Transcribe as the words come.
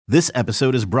This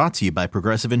episode is brought to you by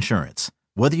Progressive Insurance.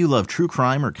 Whether you love true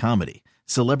crime or comedy,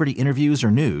 celebrity interviews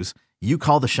or news, you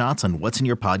call the shots on what's in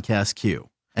your podcast queue.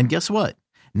 And guess what?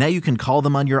 Now you can call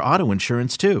them on your auto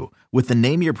insurance too with the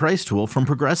Name Your Price tool from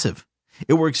Progressive.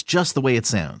 It works just the way it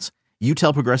sounds. You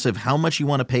tell Progressive how much you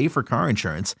want to pay for car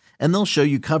insurance, and they'll show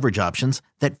you coverage options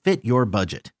that fit your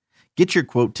budget. Get your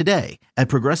quote today at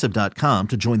Progressive.com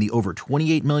to join the over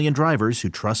 28 million drivers who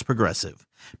trust Progressive.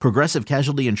 Progressive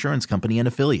Casualty Insurance Company and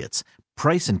Affiliates.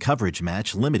 Price and coverage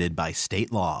match limited by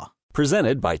state law.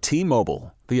 Presented by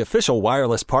T-Mobile, the official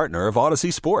wireless partner of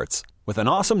Odyssey Sports. With an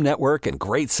awesome network and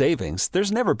great savings,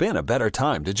 there's never been a better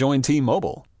time to join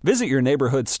T-Mobile. Visit your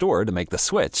neighborhood store to make the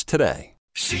switch today.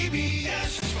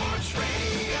 CBS Sports Radio.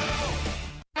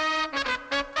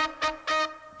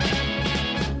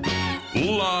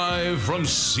 Live from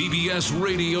CBS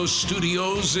Radio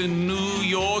Studios in New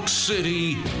York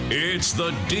City, it's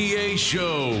the DA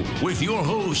Show with your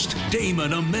host,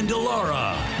 Damon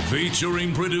Amendolara,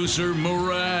 featuring producer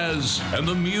Mraz and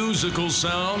the musical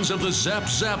sounds of the Zap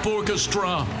Zap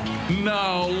Orchestra.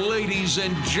 Now, ladies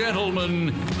and gentlemen,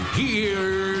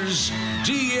 here's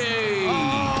DA.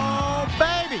 Oh,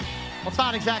 baby. Well, it's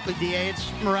not exactly DA. It's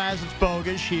Mraz. It's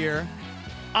Bogus here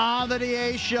on the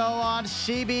DA Show on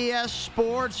CBS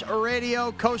Sports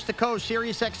Radio, coast to coast,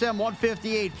 Sirius XM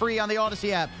 158, free on the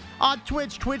Odyssey app, on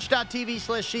Twitch,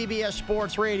 twitch.tv/CBS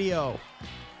Sports Radio.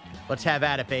 Let's have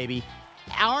at it, baby.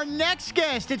 Our next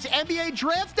guest, it's NBA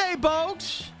Draft Day,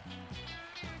 folks.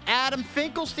 Adam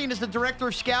Finklestein is the director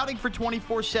of scouting for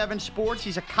 24/7 Sports.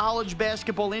 He's a college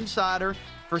basketball insider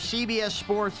for CBS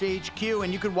Sports HQ,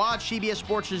 and you can watch CBS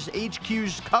Sports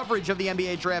HQ's coverage of the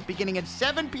NBA draft beginning at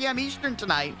 7 p.m. Eastern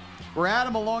tonight, where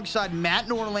Adam, alongside Matt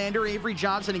Norlander, Avery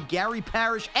Johnson, and Gary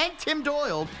Parrish, and Tim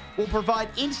Doyle, will provide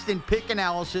instant pick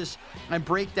analysis and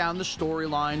break down the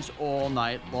storylines all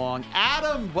night long.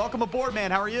 Adam, welcome aboard,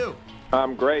 man. How are you?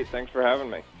 I'm great. Thanks for having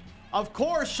me. Of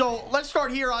course. So let's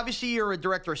start here. Obviously, you're a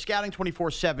director of scouting,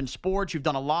 24/7 Sports. You've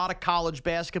done a lot of college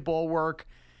basketball work.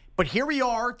 But here we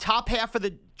are, top half of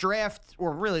the draft,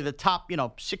 or really the top,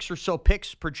 6 or so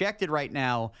picks projected right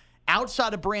now.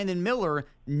 Outside of Brandon Miller,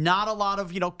 not a lot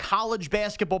of, college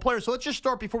basketball players. So let's just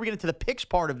start before we get into the picks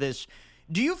part of this.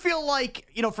 Do you feel like,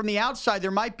 from the outside, there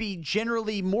might be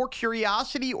generally more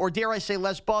curiosity or, dare I say,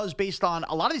 less buzz based on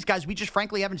a lot of these guys we just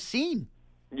frankly haven't seen?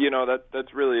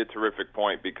 That's really a terrific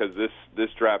point, because this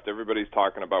draft, everybody's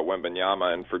talking about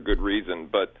Wembanyama, and for good reason.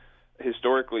 But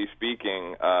historically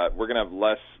speaking, we're going to have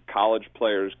less college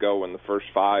players go in the first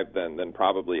 5 than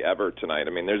probably ever tonight. I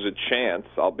mean, there's a chance,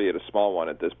 albeit a small one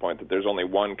at this point, that there's only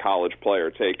one college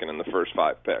player taken in the first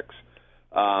 5 picks.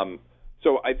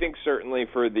 So I think certainly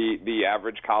for the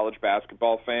average college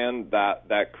basketball fan,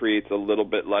 that creates a little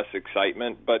bit less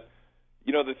excitement. But,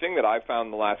 the thing that I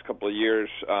found the last couple of years,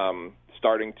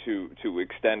 starting to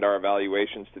extend our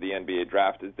evaluations to the NBA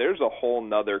draft, is there's a whole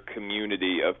nother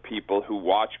community of people who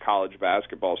watch college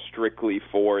basketball strictly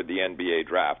for the NBA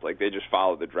draft. Like, they just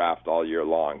follow the draft all year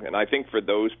long. And I think for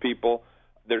those people,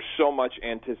 there's so much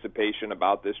anticipation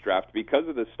about this draft because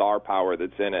of the star power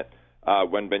that's in it.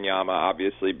 Wembanyama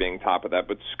obviously being top of that,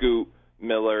 but Scoot,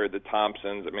 Miller, the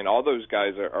Thompsons, all those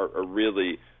guys are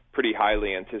really pretty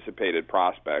highly anticipated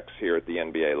prospects here at the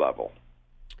NBA level.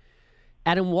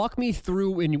 Adam, walk me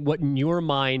through what in your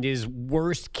mind is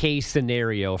worst case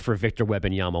scenario for Victor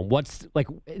Wembanyama. What's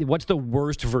the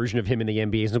worst version of him in the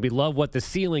NBA? So we love what the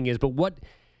ceiling is, but what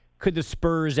could the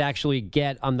Spurs actually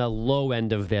get on the low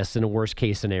end of this in a worst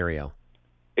case scenario?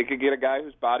 It could get a guy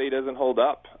whose body doesn't hold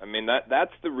up.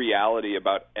 That's the reality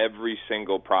about every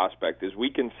single prospect. Is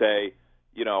we can say,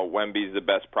 Wemby's the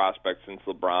best prospect since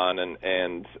LeBron,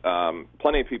 and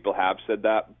plenty of people have said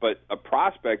that, but a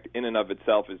prospect in and of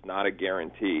itself is not a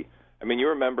guarantee. You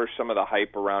remember some of the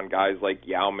hype around guys like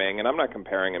Yao Ming, and I'm not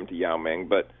comparing him to Yao Ming,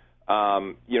 but,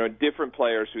 different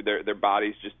players who their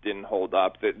bodies just didn't hold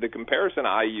up. The comparison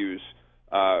I use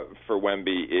for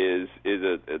Wemby is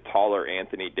a taller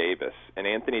Anthony Davis, and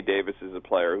Anthony Davis is a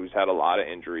player who's had a lot of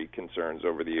injury concerns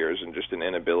over the years and just an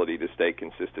inability to stay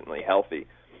consistently healthy.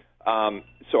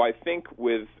 So I think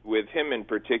with him in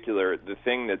particular, the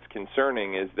thing that's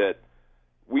concerning is that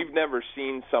we've never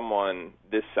seen someone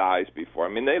this size before.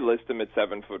 They list him at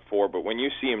 7'4", but when you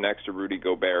see him next to Rudy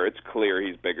Gobert, it's clear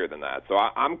he's bigger than that. So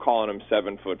I'm calling him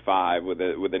 7'5" with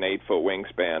an 8-foot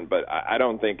wingspan, but I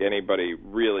don't think anybody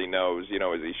really knows.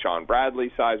 Is he Sean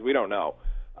Bradley size? We don't know.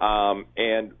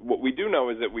 And what we do know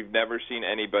is that we've never seen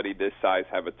anybody this size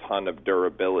have a ton of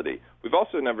durability. We've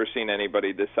also never seen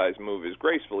anybody this size move as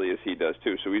gracefully as he does,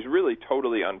 too. So he's really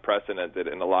totally unprecedented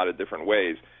in a lot of different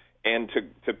ways. And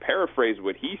to paraphrase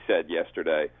what he said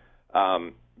yesterday,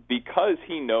 because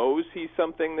he knows he's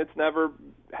something that's never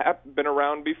been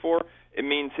around before, it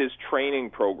means his training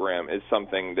program is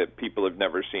something that people have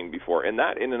never seen before. And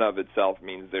that in and of itself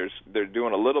means they're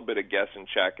doing a little bit of guess and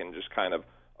check and just kind of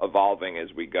evolving as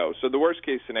we go. So the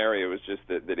worst-case scenario is just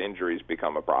that injuries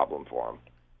become a problem for him.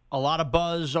 A lot of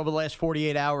buzz over the last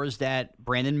 48 hours that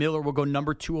Brandon Miller will go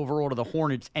number 2 overall to the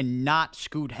Hornets and not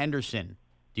Scoot Henderson.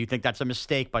 Do you think that's a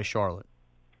mistake by Charlotte?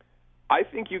 I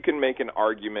think you can make an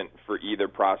argument for either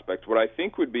prospect. What I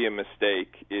think would be a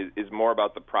mistake is more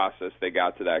about the process they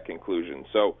got to that conclusion.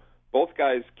 So both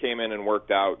guys came in and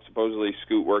worked out. Supposedly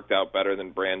Scoot worked out better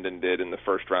than Brandon did in the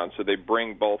first round, so they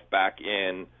bring both back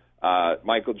in.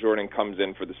 Michael Jordan comes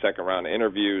in for the second round of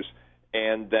interviews,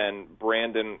 and then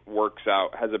Brandon works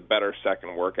out, has a better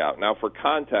second workout. Now, for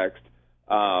context,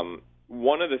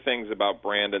 one of the things about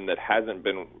Brandon that hasn't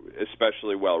been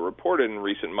especially well reported in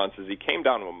recent months is he came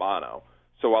down with mono.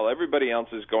 So while everybody else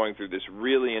is going through this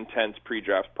really intense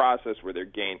pre-draft process where they're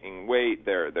gaining weight,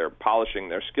 they're polishing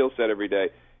their skill set every day,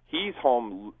 he's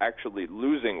home actually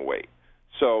losing weight.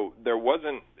 So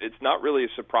it's not really a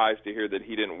surprise to hear that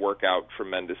he didn't work out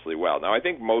tremendously well. Now, I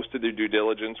think most of the due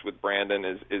diligence with Brandon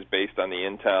is based on the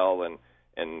intel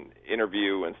and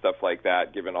interview and stuff like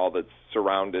that, given all that's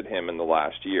surrounded him in the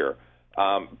last year.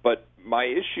 But my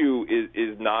issue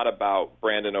is not about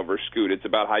Brandon over Scoot. It's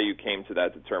about how you came to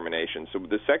that determination. So with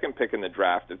the second pick in the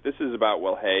draft, if this is about,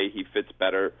 well, hey, he fits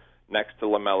better next to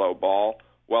LaMelo Ball,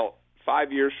 well,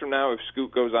 5 years from now, if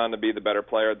Scoot goes on to be the better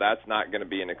player, that's not going to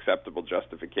be an acceptable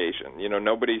justification. You know,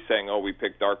 nobody's saying, oh, we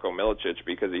picked Darko Milicic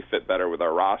because he fit better with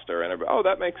our roster. And, oh,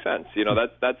 that makes sense. You know,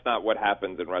 that's not what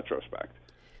happens in retrospect.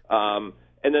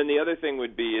 And then the other thing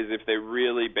would be is if they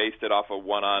really based it off a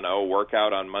 1-on-0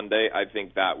 workout on Monday, I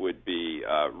think that would be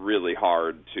really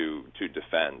hard to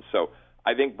defend. So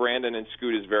I think Brandon and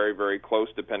Scoot is very, very close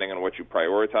depending on what you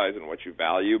prioritize and what you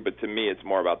value. But to me, it's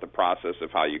more about the process of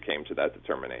how you came to that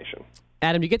determination.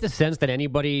 Adam, do you get the sense that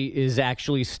anybody is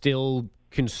actually still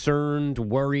concerned,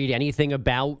 worried, anything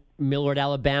about Miller at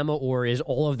Alabama, or is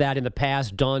all of that in the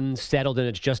past done, settled, and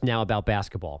it's just now about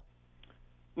basketball?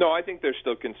 No, I think there's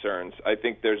still concerns. I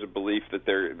think there's a belief that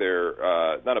they're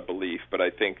not a belief, but I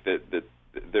think that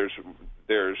there's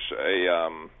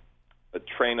a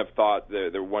train of thought.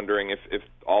 They're wondering if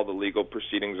all the legal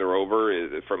proceedings are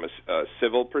over from a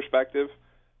civil perspective.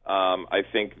 I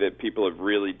think that people have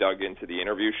really dug into the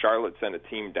interview. Charlotte sent a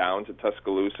team down to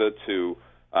Tuscaloosa to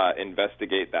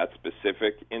investigate that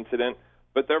specific incident.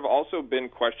 But there have also been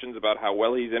questions about how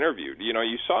well he's interviewed. You know,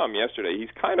 you saw him yesterday.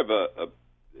 He's kind of a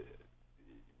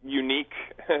unique.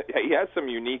 He has some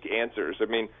unique answers. I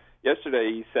mean,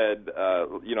 yesterday he said,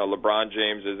 LeBron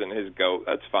James isn't his GOAT.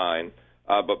 That's fine.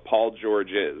 But Paul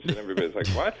George is. And everybody's like,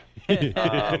 what? And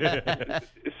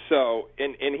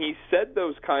he said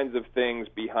those kinds of things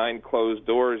behind closed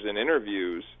doors in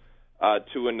interviews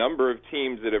to a number of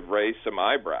teams that have raised some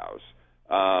eyebrows.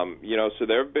 So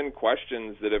there have been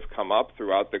questions that have come up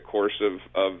throughout the course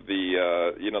of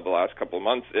the last couple of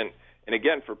months. And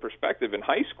again, for perspective, in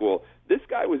high school, this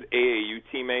guy was AAU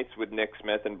teammates with Nick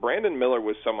Smith, and Brandon Miller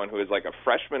was someone who, as like a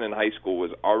freshman in high school,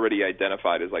 was already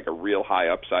identified as like a real high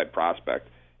upside prospect.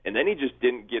 And then he just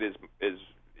didn't get it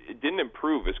didn't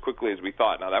improve as quickly as we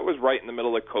thought. Now, that was right in the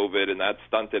middle of COVID, and that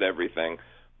stunted everything.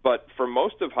 But for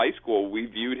most of high school, we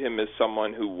viewed him as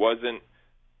someone who wasn't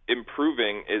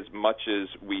improving as much as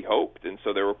we hoped. And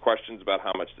so there were questions about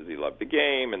how much does he love the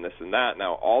game and this and that.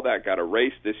 Now, all that got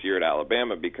erased this year at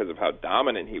Alabama because of how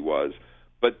dominant he was.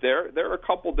 But there are a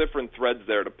couple different threads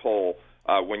there to pull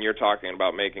when you're talking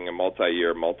about making a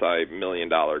multi-year,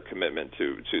 multi-million-dollar commitment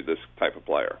to this type of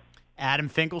player. Adam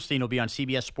Finklestein will be on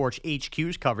CBS Sports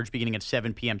HQ's coverage beginning at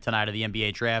 7 p.m. tonight of the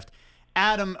NBA draft.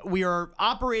 Adam, we are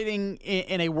operating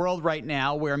in a world right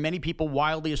now where many people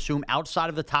wildly assume outside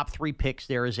of the top 3 picks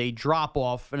there is a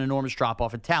drop-off, an enormous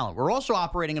drop-off in talent. We're also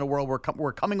operating in a world where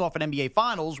we're coming off an NBA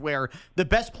Finals where the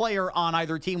best player on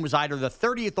either team was either the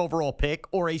 30th overall pick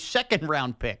or a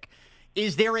second-round pick.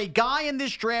 Is there a guy in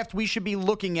this draft we should be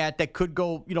looking at that could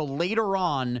go, later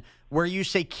on where you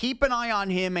say keep an eye on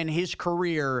him and his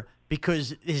career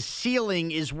because his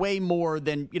ceiling is way more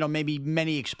than, maybe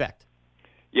many expect?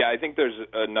 Yeah, I think there's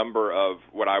a number of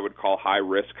what I would call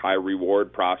high-risk,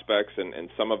 high-reward prospects, and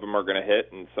some of them are going to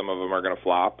hit and some of them are going to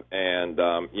flop. And,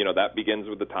 that begins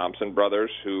with the Thompson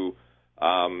brothers who,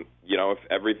 if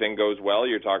everything goes well,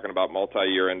 you're talking about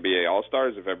multi-year NBA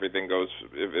All-Stars. If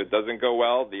it doesn't go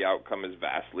well, the outcome is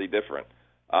vastly different.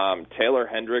 Taylor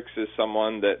Hendricks is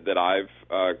someone that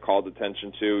I've called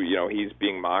attention to. He's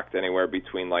being mocked anywhere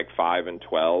between like 5 and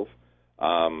 12.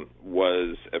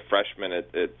 Was a freshman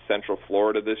at Central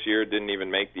Florida this year, didn't even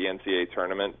make the NCAA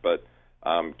tournament, but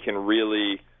can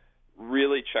really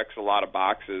checks a lot of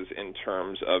boxes in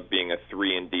terms of being a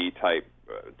 3-and-D type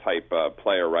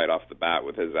player right off the bat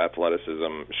with his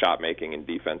athleticism, shot making, and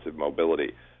defensive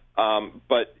mobility.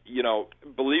 But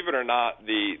believe it or not,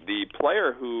 the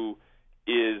player who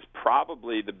is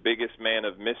probably the biggest man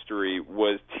of mystery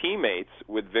was teammates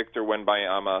with Victor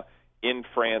Wembanyama in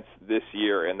France this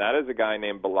year, and that is a guy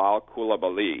named Bilal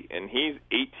Coulibaly, and he's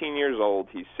 18 years old.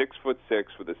 He's 6'6"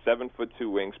 with a 7'2"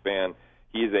 wingspan.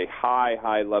 He's a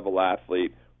high level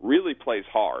athlete. Really plays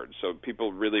hard, so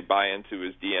people really buy into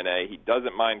his DNA. He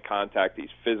doesn't mind contact. He's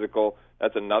physical.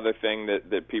 That's another thing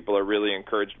that people are really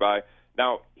encouraged by.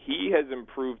 Now, he has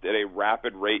improved at a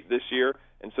rapid rate this year,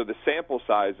 and so the sample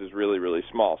size is really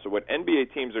small. So what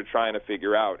NBA teams are trying to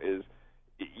figure out is,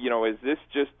 is this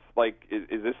just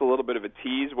is this a little bit of a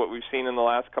tease, what we've seen in the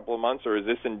last couple of months, or is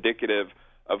this indicative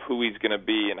of who he's going to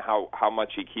be and how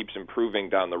much he keeps improving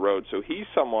down the road? So he's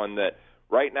someone that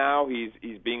right now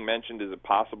he's being mentioned as a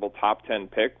possible top 10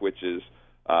 pick, which is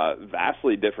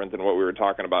vastly different than what we were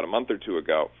talking about a month or two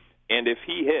ago. And if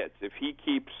he hits,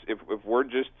 if we're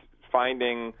just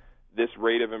finding this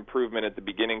rate of improvement at the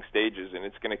beginning stages and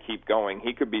it's going to keep going,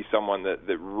 he could be someone that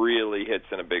really hits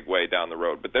in a big way down the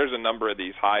road. But there's a number of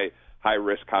these high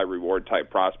risk, high reward type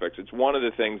prospects. It's one of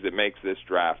the things that makes this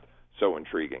draft so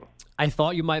intriguing. I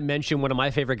thought you might mention one of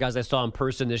my favorite guys I saw in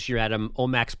person this year, Adam,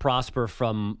 Omax Prosper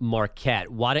from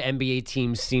Marquette. Why do NBA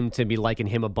teams seem to be liking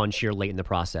him a bunch here late in the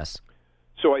process?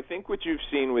 So I think what you've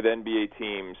seen with NBA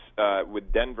teams,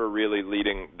 with Denver really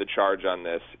leading the charge on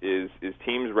this, is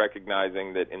teams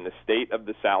recognizing that in the state of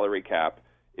the salary cap,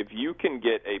 if you can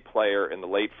get a player in the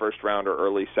late first round or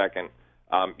early second,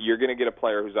 you're going to get a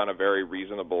player who's on a very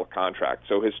reasonable contract.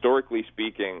 So historically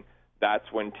speaking, that's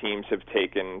when teams have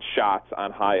taken shots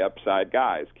on high upside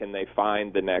guys. Can they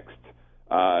find the next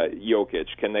Jokic?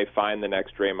 Can they find the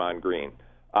next Draymond Green?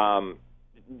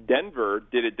 Denver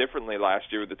did it differently last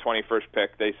year with the 21st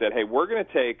pick. They said, hey, we're going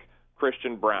to take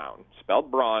Christian Brown, spelled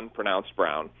Braun, pronounced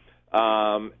Brown,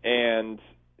 and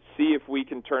see if we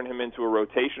can turn him into a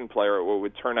rotation player at what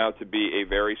would turn out to be a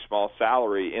very small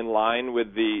salary in line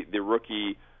with the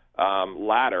rookie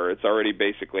ladder. It's already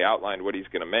basically outlined what he's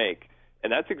going to make.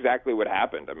 And that's exactly what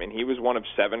happened. I mean, he was one of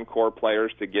 7 core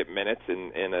players to get minutes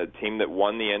in a team that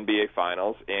won the NBA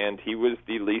Finals, and he was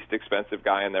the least expensive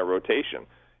guy in their rotation.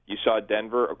 You saw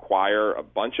Denver acquire a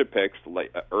bunch of picks,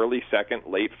 early second,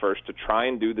 late first, to try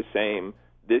and do the same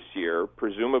this year,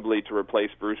 presumably to replace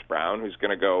Bruce Brown, who's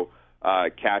going to go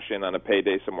cash in on a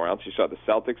payday somewhere else. You saw the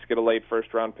Celtics get a late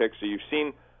first-round pick. So you've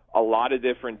seen a lot of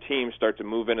different teams start to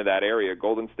move into that area.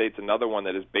 Golden State's another one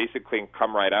that has basically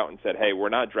come right out and said, hey, we're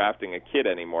not drafting a kid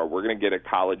anymore. We're going to get a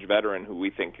college veteran who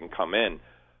we think can come in.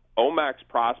 Omax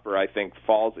Prosper, I think,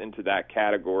 falls into that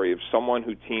category of someone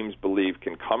who teams believe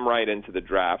can come right into the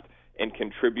draft and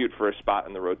contribute for a spot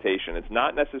in the rotation. It's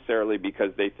not necessarily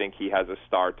because they think he has a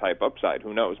star-type upside.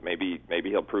 Who knows? Maybe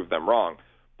he'll prove them wrong.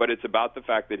 But it's about the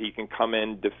fact that he can come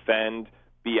in, defend,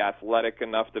 be athletic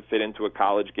enough to fit into a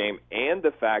college game, and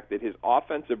the fact that his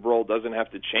offensive role doesn't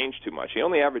have to change too much. He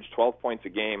only averaged 12 points a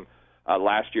game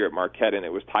last year at Marquette, and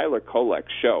it was Tyler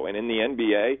Kolek's show. And in the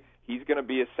NBA, he's going to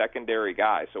be a secondary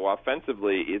guy. So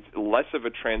offensively, it's less of a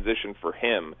transition for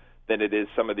him than it is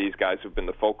some of these guys who've been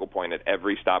the focal point at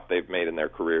every stop they've made in their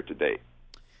career to date.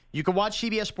 You can watch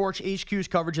CBS Sports HQ's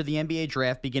coverage of the NBA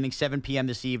Draft beginning 7 p.m.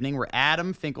 this evening, where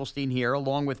Adam Finklestein here,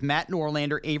 along with Matt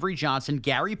Norlander, Avery Johnson,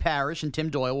 Gary Parrish, and Tim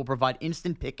Doyle will provide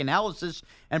instant pick analysis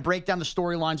and break down the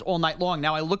storylines all night long.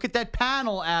 Now, I look at that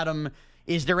panel, Adam.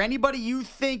 Is there anybody you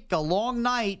think a long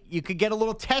night you could get a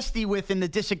little testy with in the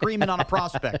disagreement on a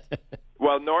prospect?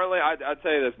 Well, I'll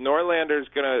tell you this. Norlander's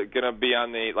gonna be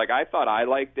on the, like, I thought I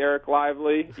liked Derek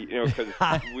Lively, because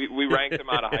we ranked him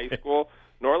out of high school.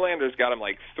 Norlander's got him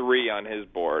like 3 on his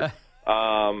board.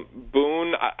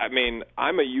 Boone, I mean,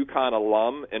 I'm a UConn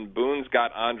alum, and Boone's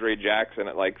got Andre Jackson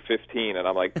at like 15, and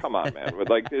I'm like, come on, man.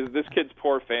 But like, this kid's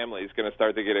poor family is going to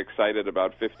start to get excited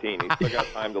about 15. He's still got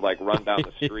time to like run down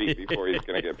the street before he's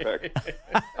going to get picked.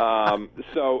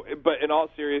 But in all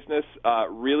seriousness,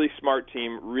 really smart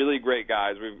team, really great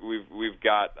guys. We've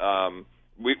got.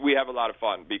 We have a lot of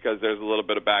fun because there's a little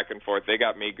bit of back and forth. They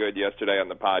got me good yesterday on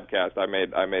the podcast. I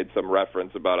made some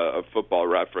reference about a football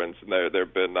reference, and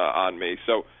they've been on me.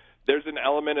 So there's an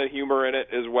element of humor in it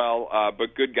as well.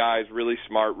 But good guys, really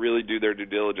smart, really do their due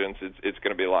diligence. It's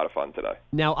going to be a lot of fun today.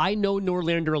 Now, I know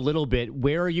Norlander a little bit.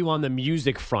 Where are you on the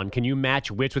music front? Can you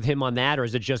match wits with him on that, or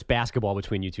is it just basketball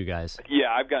between you two guys?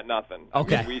 Yeah, I've got nothing.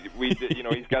 Okay. I mean, we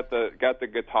he's got the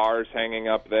guitars hanging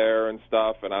up there and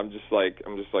stuff, and I'm just like,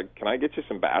 can I get you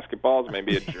some basketballs,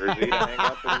 maybe a jersey to hang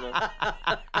up in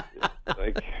the,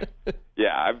 like,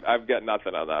 Yeah, I've got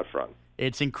nothing on that front.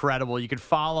 It's incredible. You can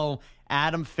follow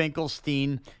Adam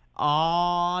Finklestein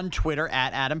on Twitter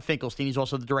at Adam Finklestein. He's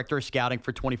also the director of scouting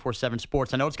for 24/7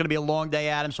 Sports. I know it's going to be a long day,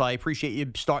 Adam, so I appreciate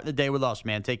you starting the day with us,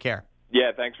 man. Take care.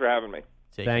 Yeah, thanks for having me.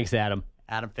 Thanks, Adam.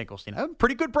 Adam Finklestein. A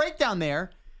pretty good breakdown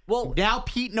there. Well, now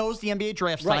Pete knows the NBA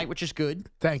draft tonight, which is good.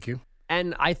 Thank you.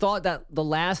 And I thought that the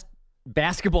last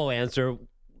basketball answer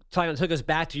took us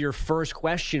back to your first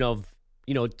question of,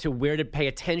 to where to pay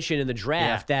attention in the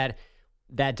draft,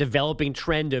 that developing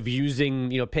trend of using,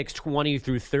 picks 20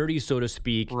 through 30, so to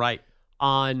speak,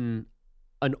 on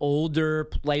an older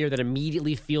player that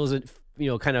immediately feels it,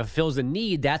 kind of fills the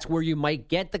need. That's where you might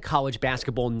get the college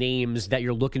basketball names that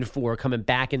you're looking for coming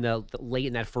back in the late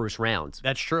in that first round.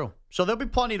 That's true. So there'll be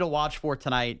plenty to watch for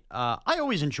tonight. I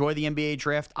always enjoy the NBA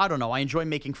draft. I don't know. I enjoy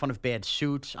making fun of bad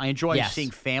suits. I enjoy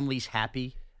seeing families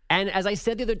happy. And as I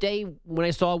said the other day when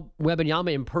I saw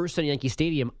Wembanyama in person at Yankee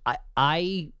Stadium,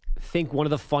 I think one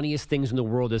of the funniest things in the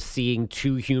world is seeing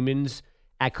two humans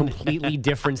at completely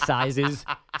different sizes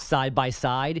side by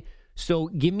side. So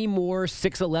give me more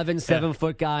 6'11",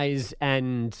 7-foot guys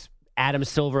and Adam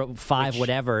Silver 5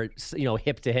 whatever,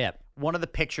 hip to hip. One of the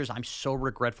pictures I'm so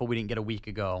regretful we didn't get a week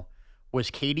ago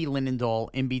was Katie Linendahl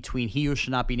in between he who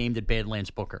should not be named at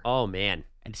Badlands Booker. Oh, man.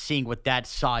 And seeing what that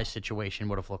size situation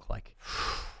would have looked like.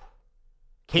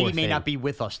 Katie may not be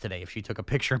with us today if she took a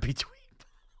picture in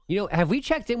between. Have we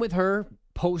checked in with her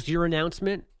post your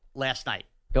announcement? Last night.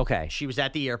 Okay. She was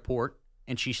at the airport,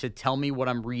 and she said, tell me what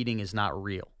I'm reading is not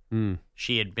real.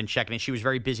 She had been checking in. She was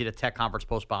very busy at a tech conference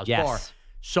post Bob's Bar.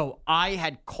 So I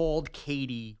had called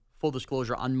Katie, full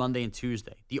disclosure, on Monday and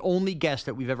Tuesday. The only guest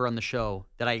that we've ever on the show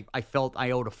that I felt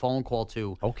I owed a phone call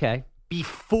to. Okay.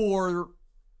 Before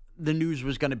the news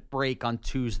was going to break on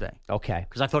Tuesday. Okay.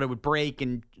 Because I thought it would break,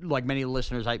 and like many of the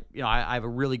listeners, I have a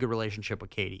really good relationship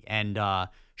with Katie. And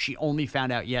she only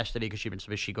found out yesterday because she'd been so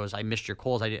busy. She goes, I missed your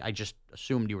calls. I just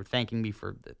assumed you were thanking me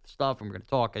for the stuff, and we're going to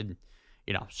talk. And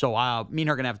so me and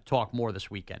her are going to have to talk more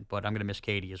this weekend, but I'm going to miss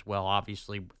Katie as well,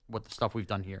 obviously, with the stuff we've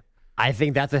done here. I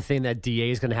think that's the thing that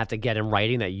DA is going to have to get in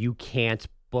writing, that you can't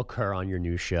book her on your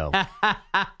new show.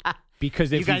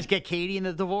 Because if you guys get Katie in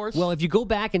the divorce? Well, if you go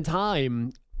back in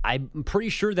time, I'm pretty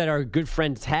sure that our good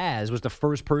friend Taz was the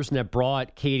first person that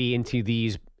brought Katie into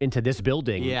this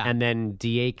building. Yeah. And then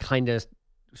DA kind of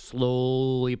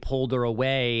slowly pulled her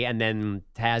away, and then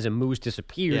Taz and Moose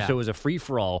disappeared, so it was a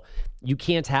free-for-all. You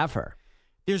can't have her.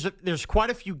 There's quite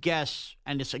a few guests,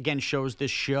 and this again shows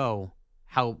this show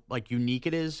how unique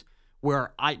it is,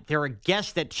 where there are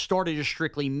guests that started as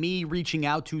strictly me reaching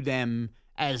out to them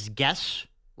as guests,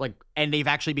 and they've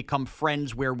actually become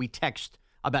friends where we text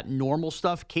about normal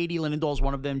stuff. Katie Linendahl is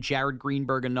one of them, Jared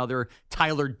Greenberg another,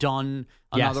 Tyler Dunn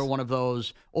another one of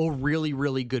those. All really,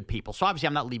 really good people. So obviously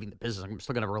I'm not leaving the business. I'm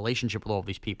still going to have a relationship with all of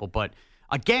these people, but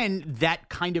again, that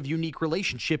kind of unique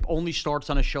relationship only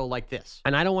starts on a show like this.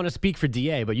 And I don't want to speak for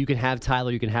DA, but you can have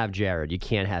Tyler, you can have Jared. You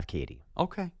can't have Katie.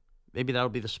 Okay. Maybe that'll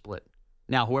be the split.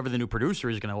 Now, whoever the new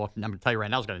producer is going to, I'm going to tell you right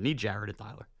now, is going to need Jared and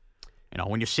Tyler.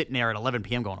 When you're sitting there at 11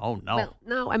 p.m. going, oh, no. Well,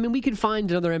 no, I mean, we could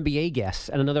find another NBA guest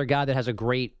and another guy that has a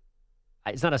great,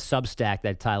 it's not a Substack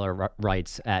that Tyler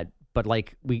writes at, but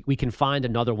we can find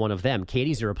another one of them.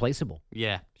 Katie's irreplaceable.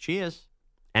 Yeah, she is.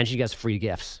 And she gets free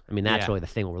gifts. I mean, that's really the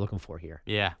thing we're looking for here.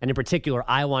 Yeah. And in particular,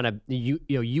 I want to,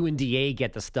 you and DA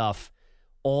get the stuff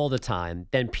all the time.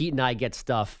 Then Pete and I get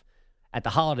stuff at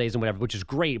the holidays and whatever, which is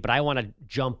great, but I want to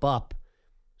jump up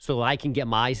so I can get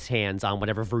my hands on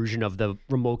whatever version of the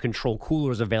remote control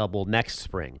cooler is available next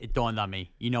spring. It dawned on me.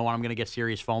 You know when I'm going to get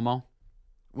serious FOMO?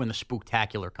 When the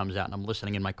Spooktacular comes out and I'm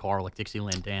listening in my car like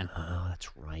Dixieland Dan. Oh,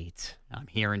 that's right. I'm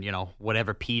hearing,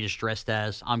 whatever Pete is dressed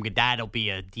as. That'll be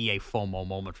a DA FOMO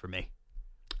moment for me.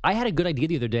 I had a good idea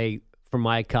the other day for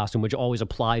my costume, which always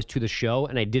applies to the show,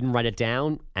 and I didn't write it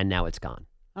down, and now it's gone.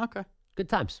 Okay. Good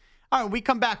times. All right, when we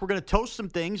come back, we're going to toast some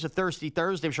things. A Thirsty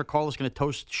Thursday. I'm sure Carla's going to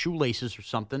toast shoelaces or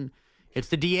something. It's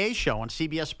the DA Show on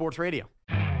CBS Sports Radio.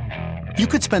 You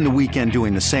could spend the weekend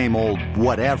doing the same old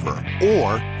whatever,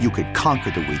 or you could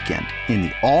conquer the weekend in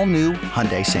the all-new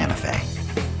Hyundai Santa Fe.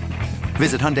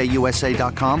 Visit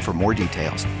HyundaiUSA.com for more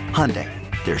details. Hyundai,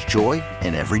 there's joy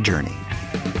in every journey.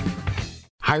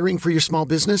 Hiring for your small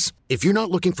business? If you're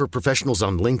not looking for professionals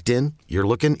on LinkedIn, you're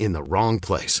looking in the wrong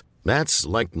place. That's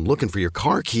like looking for your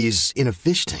car keys in a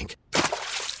fish tank.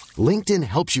 LinkedIn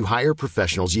helps you hire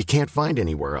professionals you can't find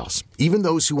anywhere else, even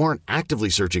those who aren't actively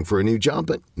searching for a new job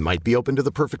but might be open to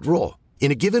the perfect role.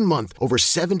 In a given month, over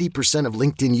 70% of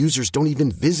LinkedIn users don't even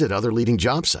visit other leading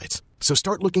job sites. So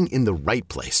start looking in the right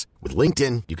place. With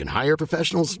LinkedIn, you can hire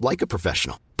professionals like a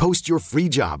professional. Post your free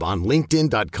job on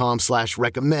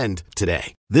linkedin.com/recommend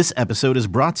today. This episode is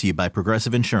brought to you by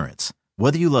Progressive Insurance.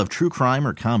 Whether you love true crime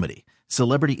or comedy,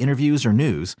 celebrity interviews or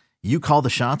news, you call the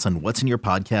shots on what's in your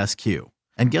podcast queue.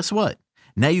 And guess what?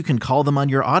 Now you can call them on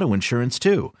your auto insurance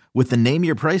too with the Name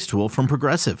Your Price tool from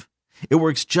Progressive. It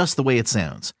works just the way it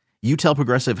sounds. You tell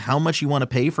Progressive how much you want to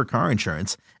pay for car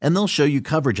insurance, and they'll show you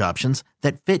coverage options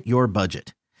that fit your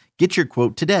budget. Get your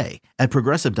quote today at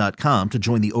Progressive.com to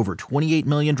join the over 28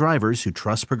 million drivers who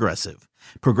trust Progressive.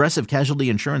 Progressive Casualty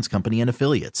Insurance Company and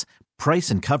Affiliates. Price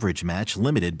and coverage match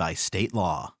limited by state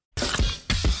law.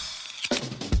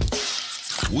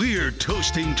 We're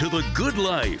toasting to the good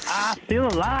life. I feel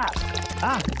alive.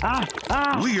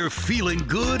 We are feeling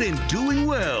good and doing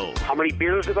well. How many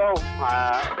beers ago?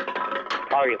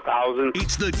 Probably 1,000.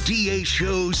 It's the DA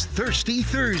Show's Thirsty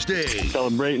Thursday.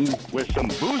 Celebrating with some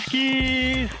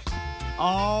booskies.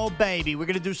 Oh, baby, we're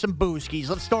going to do some booskies.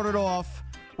 Let's start it off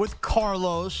with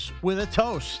Carlos with a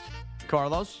toast.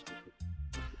 Carlos?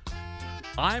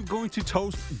 I'm going to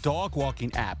toast dog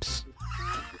walking apps.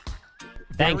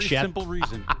 Thanks, Very Shep. simple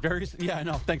reason. Yeah, I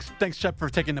know. Thanks, Shep, for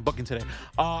taking the booking today.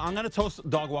 I'm going to toast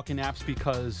dog walking apps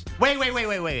because...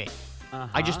 Wait.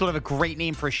 I just thought of a great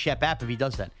name for a Shep app if he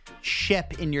does that.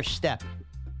 Shep in your step.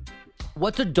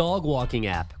 What's a dog walking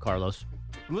app, Carlos?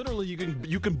 Literally,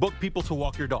 you can book people to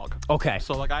walk your dog. Okay.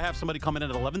 So, like, I have somebody coming in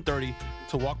at 11:30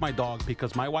 to walk my dog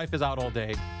because my wife is out all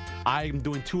day. I'm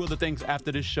doing 2 other things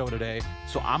after this show today,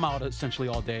 so I'm out essentially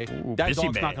all day. Ooh, that busy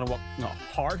dog's man. not going to walk. No,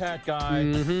 hard hat guy.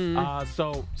 Mm-hmm.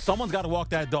 So someone's got to walk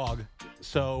that dog.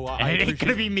 So And it ain't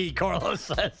going to be me, Carlos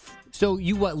says. So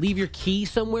you leave your key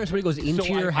somewhere? Somebody goes into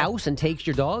So your house and takes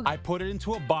your dog? I put it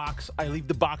into a box. I leave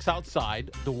the box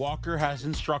outside. The walker has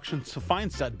instructions to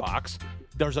find said box.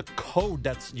 There's a code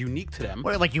that's unique to them.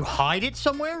 What, like you hide it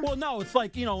somewhere? Well, no, it's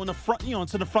like, in the front,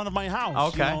 it's in the front of my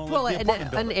house. Okay. Well, like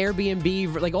an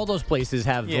Airbnb, like all those places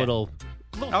have little...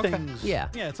 Little things. Yeah.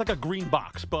 Yeah, it's like a green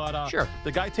box. But Sure.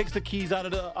 The guy takes the keys out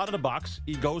of the box.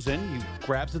 He goes in, he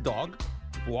grabs the dog,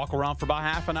 walk around for about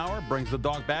half an hour, brings the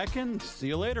dog back in, see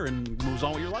you later, and moves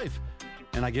on with your life.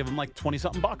 And I give him like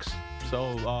 20-something bucks.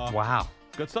 So, Wow.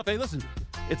 good stuff. Hey, listen,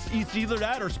 it's either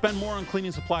that or spend more on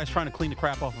cleaning supplies trying to clean the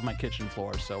crap off of my kitchen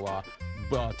floor. So,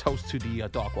 toast to the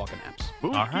dog walking apps.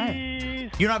 All right.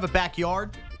 You don't have a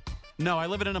backyard? No, I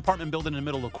live in an apartment building in the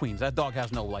middle of Queens. That dog has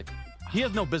he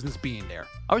has no business being there.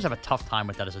 I always have a tough time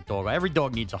with that as a dog. Every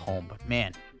dog needs a home, but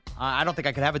man, I don't think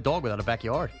I could have a dog without a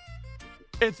backyard.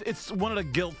 It's one of the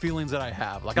guilt feelings that I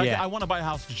have. Like, Yeah. I want to buy a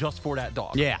house just for that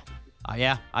dog. Yeah.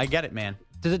 Yeah, I get it, man.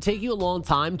 Does it take you a long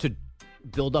time to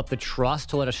build up the trust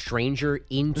to let a stranger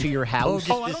into your house?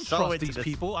 Oh, I don't Just so trust into these this.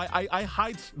 people. I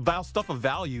hide stuff of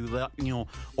value that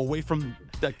away from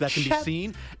that can be Shep-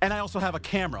 seen, and I also have a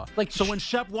camera. So when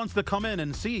Shep wants to come in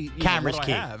and see, Camera's what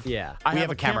key. I have, Yeah. I We have have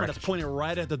a a camera camera at that's the pointed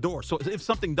right at the door. So if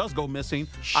something does go missing,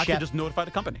 I can Shep- just notify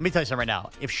the company. Let me tell you something right now.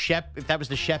 If that was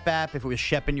the Shep app, if it was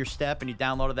Shep in your step and you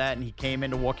downloaded that and he came in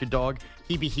to walk your dog,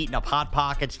 he'd be heating up Hot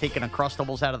Pockets, taking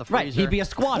Uncrustables out of the freezer. Right, he'd be a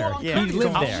squatter. Well, I'm Yeah. telling He'd you,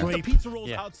 live I'll there. leave the pizza rolls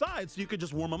Yeah. outside so you could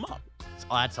just warm them up.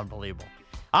 Oh, that's unbelievable.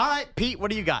 All right, Pete, what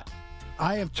do you got?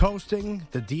 I am toasting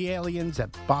the D-Aliens at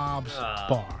Bob's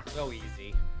Bar. So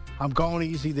easy. I'm going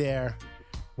easy there.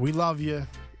 We love you.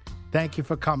 Thank you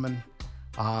for coming.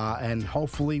 And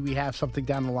hopefully we have something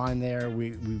down the line there.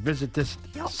 We visit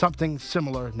something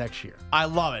similar next year. I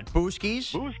love it.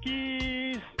 Booskies?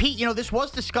 Booskies. Pete, this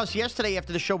was discussed yesterday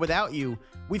after the show without you.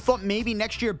 We thought maybe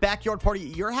next year backyard party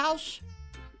at your house?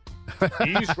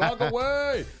 He shrunk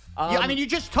away. Yeah, I mean, you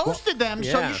just toasted them,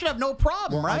 so yeah. you should have no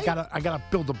problem, Well, right? I gotta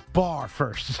build a bar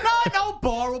first. No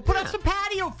bar. We'll put out some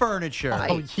patio furniture.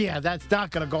 Oh yeah, that's not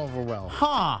gonna go over well.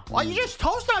 Huh. Well, you just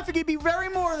toasted. I think you'd be very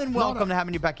more than welcome to have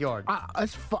in your backyard.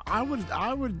 I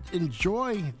would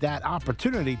enjoy that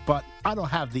opportunity, but I don't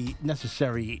have the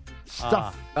necessary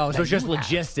stuff. Oh, so that it's just you have.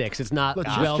 logistics. It's not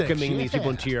Logistics, welcoming these people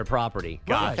yeah. into your property.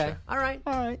 Gotcha. Okay. All right.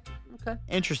 Okay.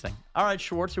 Interesting. All right,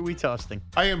 Schwartz, who are we toasting?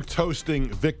 I am toasting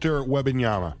Victor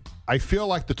Wembanyama. I feel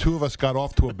like the two of us got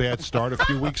off to a bad start a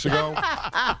few weeks ago.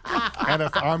 And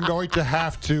if I'm going to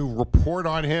have to report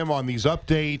on him on these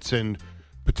updates and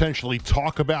potentially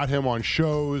talk about him on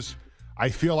shows, I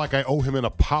feel like I owe him an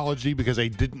apology because I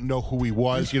didn't know who he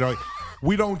was.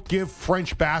 We don't give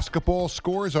French basketball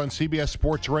scores on CBS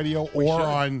Sports Radio or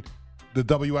on the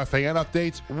WFAN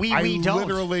updates. We don't.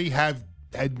 Literally had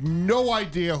no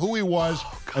idea who he was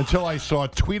until I saw a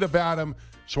tweet about him.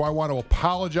 So I want to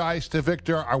apologize to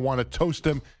Victor. I want to toast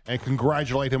him and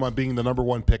congratulate him on being the number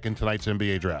 1 pick in tonight's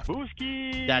NBA draft.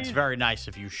 Booskies. That's very nice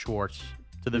of you, Schwartz.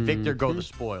 To the victor go the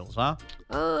spoils, huh?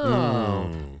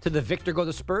 Oh. To the victor go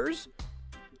the Spurs?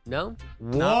 No?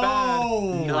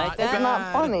 Whoa! You like that? It's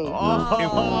not funny.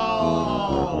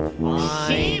 Oh.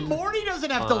 See, Morty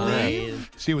doesn't have to leave.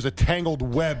 See, it was a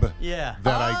tangled web Yeah.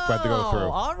 that I had to go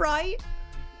through. All right.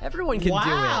 Everyone can do it.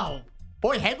 Wow.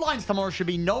 Boy, headlines tomorrow should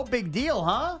be no big deal,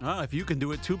 huh? If you can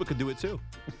do it, Tuba could do it too.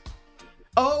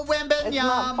 Oh, Wembenyama. It's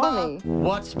not funny.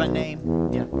 What's my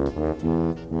name? Yeah.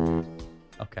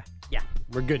 Okay. Yeah,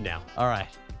 we're good now. All right.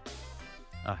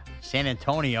 San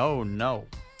Antonio, no.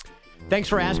 Thanks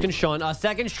for asking, Sean.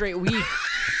 Second straight week,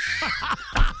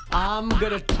 I'm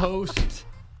going to toast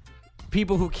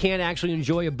people who can't actually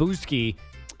enjoy a booski.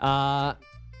 I'm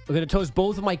going to toast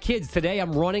both of my kids. Today,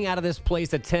 I'm running out of this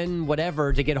place at 10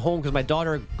 whatever to get home because my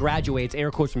daughter graduates, air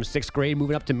quotes, from 6th grade,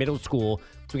 moving up to middle school.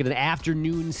 So we get an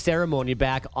afternoon ceremony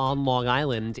back on Long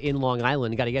Island, in Long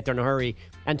Island. Got to get there in a hurry.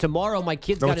 And tomorrow, my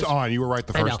kid's got it's on. You were right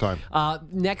the first time.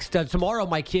 Tomorrow,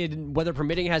 my kid, weather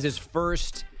permitting, has his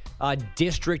first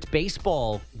district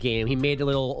baseball game. He made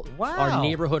our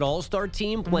neighborhood all-star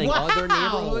team playing other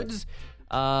neighborhoods.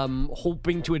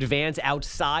 Hoping to advance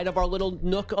outside of our little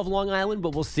nook of Long Island,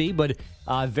 but we'll see. But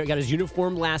got his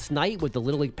uniform last night with the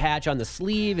Little League patch on the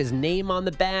sleeve, his name on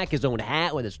the back, his own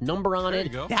hat with his number on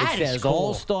it. Go. It says cool.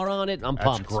 All-Star on it. I'm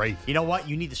pumped. That's great. You know what?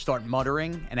 You need to start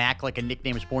muttering and act like a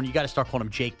nickname is born. You got to start calling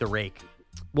him Jake the Rake.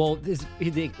 Well,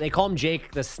 they call him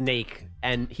Jake the Snake,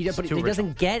 and he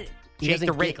doesn't get it. Jake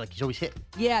the Rake, like he's always hit.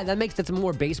 Yeah, that makes some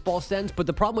more baseball sense. But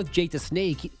the problem with Jake the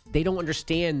Snake, they don't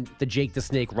understand the Jake the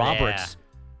Snake Roberts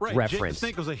Right, reference. Jake the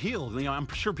Snake was a heel. I'm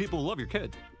sure people love your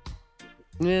kid.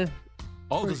 Yeah.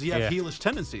 Oh, does he have heelish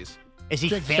tendencies? Is he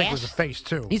Jake fast? Snake was a face,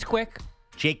 too. He's quick.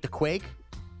 Jake the Quake?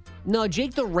 No,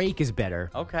 Jake the Rake is better.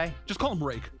 Okay. Just call him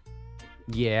Rake.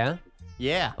 Yeah.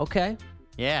 Yeah. Okay.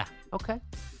 Yeah. Okay.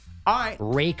 All right.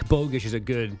 Rake Bogish is a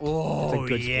good. Oh, it's a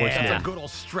good sports That's name. a good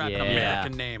old strapping Yeah.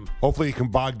 American name. Hopefully you can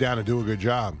bog down and do a good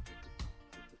job.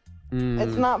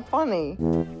 It's not funny.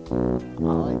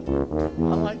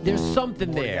 There's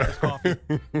something there.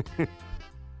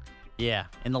 Yeah.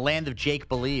 In the land of Jake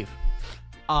Believe.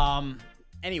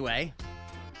 Anyway,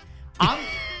 I'm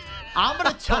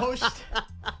gonna toast.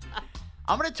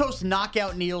 I'm gonna toast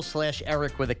Knockout Neil /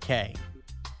 Eric with a K.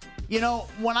 You know,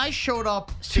 when I showed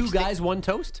up, Two guys, one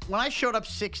toast? When I showed up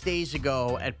 6 days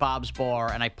ago at Bob's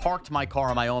Bar and I parked my car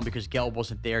on my own because Gelb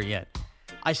wasn't there yet,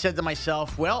 I said to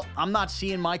myself, well, I'm not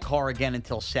seeing my car again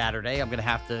until Saturday. I'm going to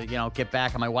have to, get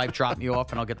back, and my wife dropped me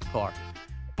off and I'll get the car.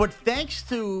 But thanks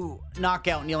to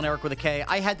Knockout Neil and Eric with a K,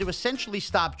 I had to essentially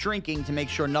stop drinking to make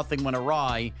sure nothing went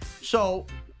awry. So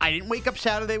I didn't wake up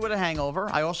Saturday with a hangover.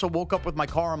 I also woke up with my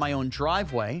car on my own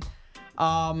driveway.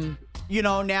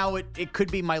 Now it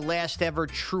could be my last ever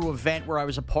true event where I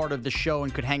was a part of the show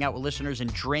and could hang out with listeners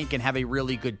and drink and have a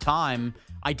really good time.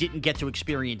 I didn't get to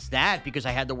experience that because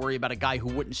I had to worry about a guy who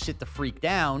wouldn't sit the freak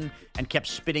down and kept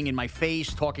spitting in my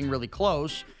face, talking really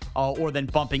close, or then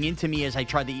bumping into me as I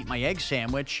tried to eat my egg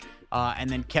sandwich, and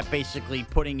then kept basically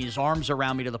putting his arms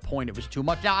around me to the point it was too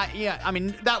much. Now,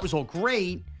 that was all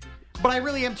great. But I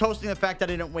really am toasting the fact that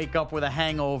I didn't wake up with a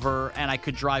hangover and I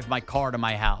could drive my car to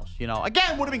my house.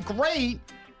 Again, would have been great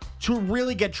to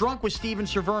really get drunk with Steven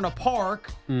Server in a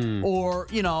park or,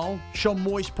 show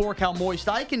Moist Pork how moist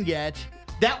I can get.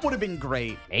 That would have been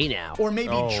great. Hey, now. Or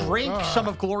maybe drink some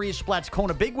of Gloria Splatt's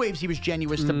Kona Big Waves he was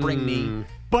generous to bring me.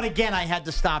 But again, I had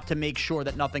to stop to make sure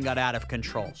that nothing got out of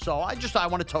control. So I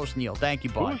want to toast Neil. Thank you,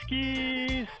 bud.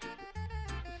 Brewskis.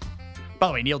 By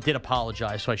the way, Neil did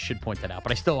apologize, so I should point that out.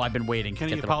 But I've been waiting. Can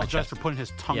to he get that off my apologize chest. for putting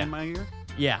his tongue in my ear?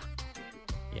 Yeah.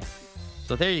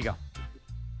 So there you go.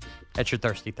 That's your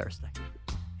Thirsty Thursday.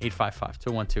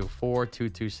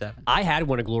 855-212-4227. I had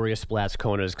one of Gloria Splatt's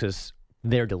Konas because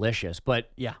they're delicious, but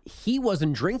he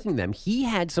wasn't drinking them. He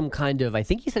had some kind of, I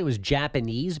think he said it was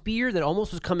Japanese beer that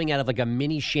almost was coming out of like a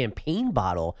mini champagne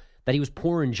bottle that he was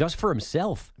pouring just for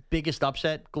himself. Biggest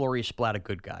upset, Gloria Splatt, a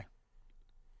good guy.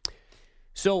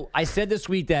 So I said this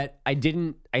week that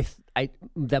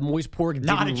that Moist Pork didn't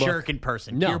Not a look, jerk in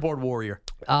person. No. Keyboard warrior.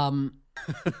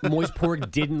 Moist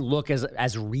Pork didn't look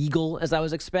as regal as I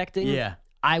was expecting. Yeah.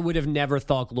 I would have never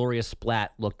thought Gloria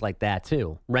Splatt looked like that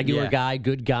too. Regular guy,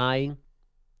 good guy,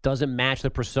 doesn't match the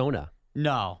persona.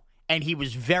 No. And he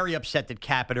was very upset that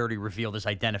Cap had already revealed his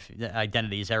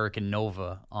identity as Eric and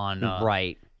Nova on...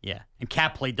 right. Yeah. And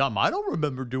Cap played dumb. I don't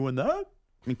remember doing that. I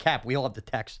mean, Cap, we all have the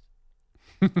text.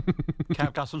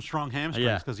 Cap got some strong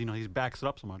hamstrings because, he backs it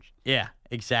up so much. Yeah,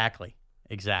 exactly.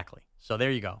 So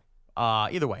there you go.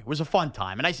 Either way, it was a fun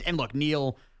time. And look,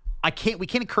 Neil, we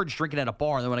can't encourage drinking at a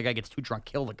bar, and then when a guy gets too drunk,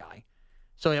 kill the guy.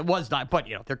 So it was not, but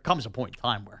there comes a point in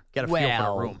time where get a feel for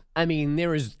the room. I mean, there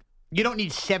was You don't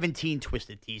need 17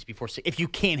 twisted teas before if you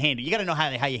can't handle it. You got to know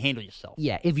how you handle yourself.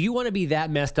 Yeah, if you want to be that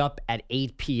messed up at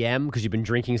 8 p.m. because you've been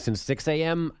drinking since 6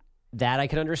 a.m., that I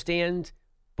can understand.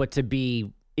 But to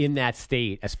be in that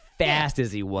state as fast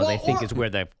as he was, I think is where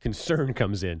the concern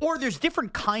comes in. Or there's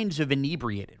different kinds of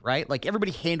inebriated, right? Like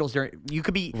everybody handles their. You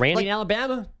could be Randy in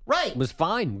Alabama, right? Was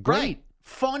fine, great, right.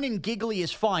 Fun and giggly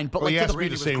is fine. But he like asked me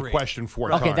the same question 4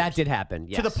 times. Okay, that did happen.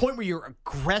 Yes. To the point where you're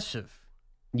aggressive.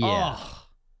 Yeah,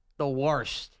 the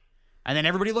worst. And then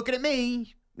everybody looking at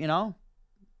me,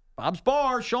 Bob's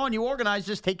Bar, Sean, you organized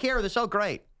this, take care of this. Oh,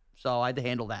 great. So I had to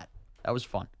handle that. That was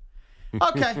fun.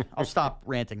 Okay, I'll stop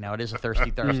ranting now. It is a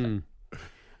thirsty Thursday.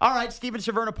 All right, Stephen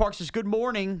Severna Park says, good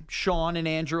morning, Sean and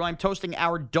Andrew. I'm toasting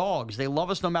our dogs. They love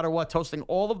us no matter what. Toasting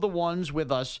all of the ones with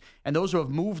us and those who have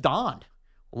moved on.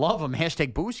 Love them.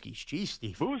 Hashtag Booskies. Jeez,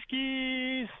 Steve.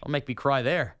 Booskies. Don't make me cry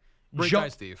there. Great guy,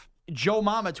 Steve. Joe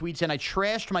Mama tweets in, I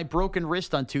trashed my broken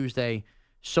wrist on Tuesday,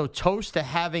 so toast to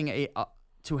having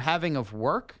of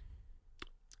work?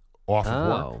 Off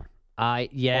of work.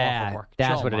 That's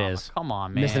Joe what Mama. it is. Come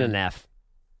on, man. Missing an F.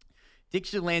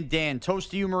 Dixieland Dan,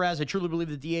 toast to you, Mraz. I truly believe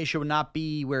the DA show would not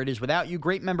be where it is without you.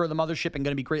 Great member of the mothership and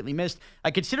going to be greatly missed.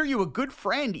 I consider you a good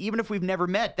friend, even if we've never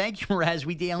met. Thank you, Mraz.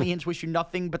 We aliens wish you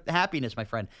nothing but happiness, my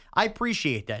friend. I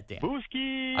appreciate that, Dan.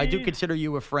 Booskies. I do consider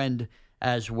you a friend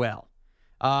as well.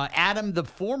 Adam, the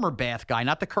former Bath guy,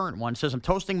 not the current one, says, I'm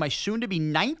toasting my soon-to-be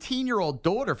 19-year-old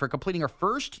daughter for completing her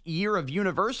first year of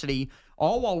university,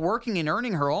 all while working and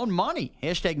earning her own money.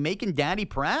 Hashtag making daddy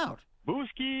proud.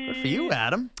 Booski. Good for you,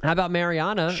 Adam. How about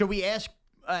Mariana? Should we ask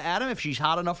Adam if she's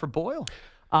hot enough for Boyle?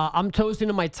 I'm toasting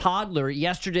to my toddler.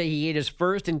 Yesterday, he ate his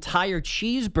first entire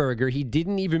cheeseburger. He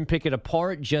didn't even pick it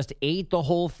apart, just ate the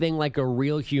whole thing like a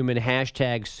real human.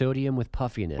 Hashtag sodium with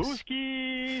puffiness.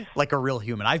 Booskies. Like a real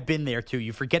human. I've been there, too.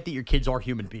 You forget that your kids are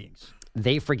human beings.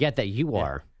 They forget that you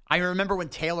are. I remember when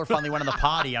Taylor finally went in the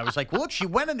potty, I was like, look, she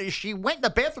went in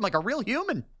the bathroom like a real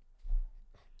human.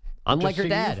 Unlike her Just seeing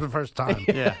dad. you for the first time.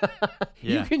 Yeah.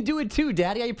 You can do it too,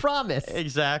 Daddy, I promise.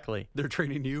 Exactly. They're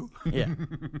training you. Yeah.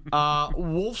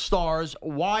 Wolf Stars,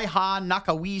 Waiha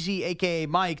Nakawizi, a.k.a.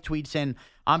 Mike, tweets in,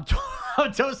 I'm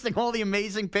toasting all the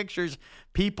amazing pictures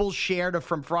people shared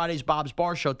from Friday's Bob's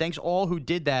Bar Show. Thanks all who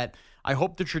did that. I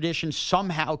hope the tradition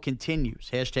somehow continues.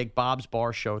 Hashtag Bob's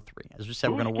Bar Show 3. As we said,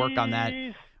 we're going to work on that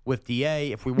with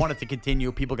DA. If we want it to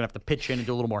continue, people are going to have to pitch in and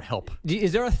do a little more help.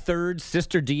 Is there a third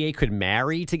sister DA could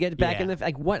marry to get back in the...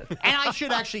 Like, what? And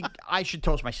I should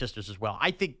toast my sisters as well. I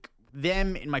think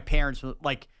them and my parents,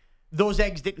 like, those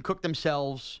eggs didn't cook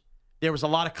themselves. There was a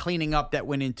lot of cleaning up that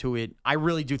went into it. I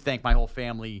really do thank my whole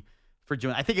family for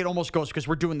doing it. I think it almost goes because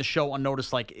we're doing the show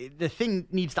unnoticed. Like, the thing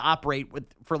needs to operate with,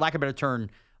 for lack of a better term,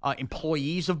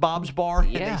 employees of Bob's Bar.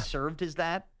 Yeah. And they served as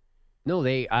that. No,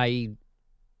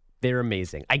 they're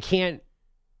amazing. I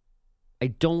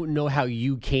don't know how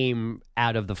you came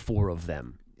out of the four of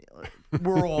them.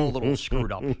 We're all a little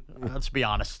screwed up. Let's be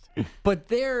honest.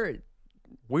 But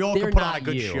we all can put on a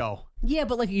good show. Yeah,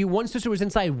 but like one sister was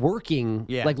inside working,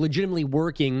 like legitimately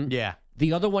working. Yeah.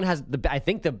 The other one has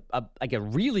like a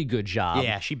really good job.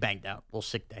 Yeah, she banged out. A little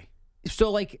sick day.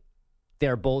 So like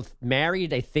they're both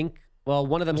married, I think. Well,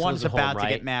 one of them one's about to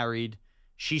get married.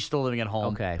 She's still living at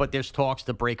home. Okay. But there's talks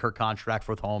to break her contract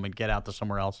with home and get out to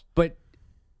somewhere else. But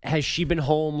has she been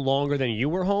home longer than you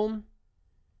were home?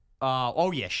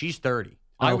 Yeah, she's 30.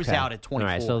 I was out at 24.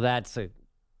 All right, so that's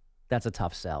a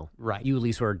tough sell. Right. You at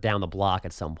least were down the block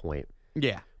at some point.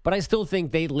 Yeah. But I still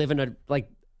think they live in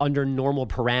under normal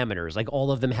parameters. Like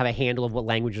all of them have a handle of what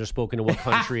languages are spoken in what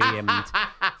country and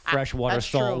fresh water,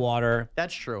 salt water.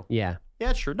 That's true. Yeah. Yeah,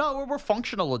 that's true. No, we're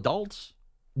functional adults.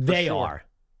 They are.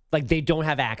 Like they don't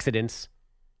have accidents.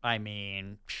 I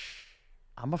mean,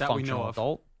 I'm a functional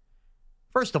adult.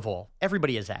 First of all,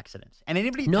 everybody has accidents. And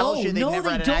anybody tells you they've never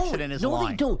had an accident is lying. No,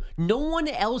 they don't. No one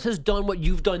else has done what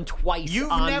you've done twice. You've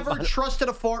never trusted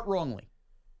a fart wrongly.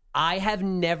 I have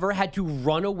never had to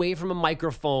run away from a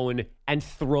microphone and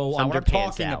throw underpants out. That's what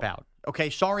I'm talking about. Okay,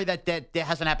 sorry that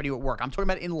hasn't happened to you at work. I'm talking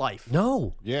about in life.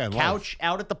 No. Yeah, in Couch, life.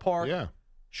 out at the park. Yeah.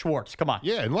 Schwartz, come on.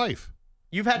 Yeah, in life.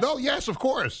 You've had No, yes, of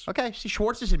course. Okay, see,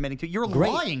 Schwartz is admitting to it. You're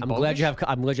Great. lying, I'm glad you have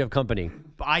company.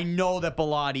 I know that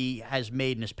Bilotti has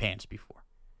made in his pants before.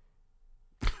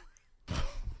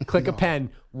 Click a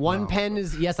pen. One pen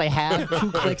is yes, I have.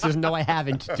 2 clicks is no, I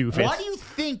haven't. Doofus. Why do you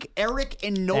think Eric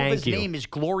in Nova's name is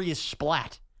Glorious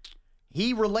Splat?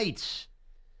 He relates.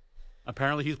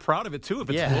 Apparently, he's proud of it too. If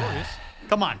it's glorious.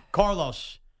 Come on,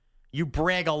 Carlos. You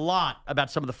brag a lot about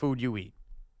some of the food you eat,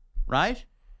 right?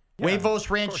 Huevos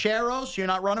Rancheros, you're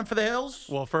not running for the hills?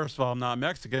 Well, first of all, I'm not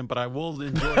Mexican, but I will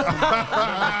enjoy some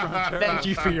Thank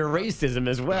you for your racism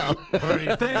as well.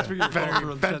 Thanks for your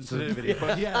cultural sensitivity.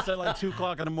 But yes, at like 2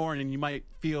 o'clock in the morning, you might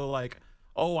feel like,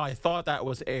 oh, I thought that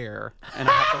was air, and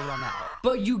I have to run out.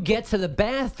 But you get to the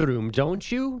bathroom,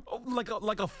 don't you? Oh,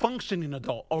 like a functioning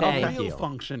adult, or Thank a real you.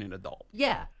 functioning adult.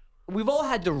 Yeah. We've all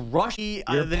had to rush The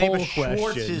your name poll of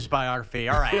Schwartz's question. biography.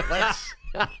 All right, let's.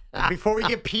 Before we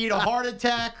get Pete a heart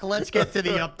attack, let's get to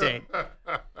the update.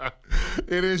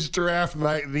 It is draft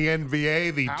night in the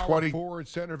NBA. The 20 forward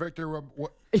center Victor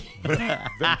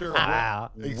Victor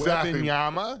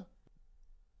Wembanyama.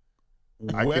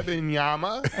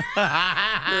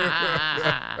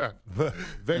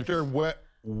 Victor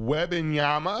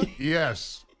Wembanyama.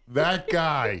 Yes, that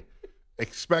guy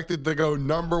expected to go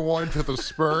number 1 to the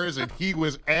Spurs, and he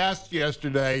was asked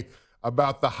yesterday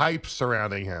about the hype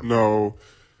surrounding him. No,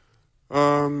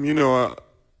 I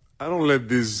don't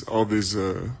let all this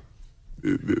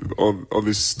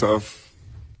stuff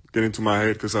get into my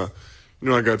head because I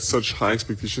got such high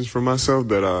expectations for myself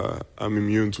that I'm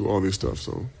immune to all this stuff.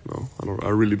 So no, I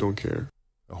really don't care.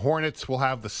 The Hornets will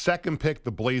have the 2nd pick, the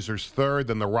Blazers 3rd,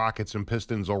 then the Rockets and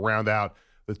Pistons will round out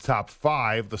the top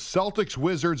 5. The Celtics,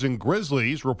 Wizards, and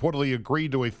Grizzlies reportedly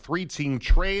agreed to a 3-team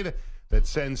trade that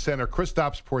sends center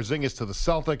Kristaps Porzingis to the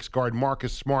Celtics, guard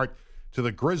Marcus Smart to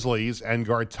the Grizzlies, and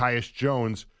guard Tyus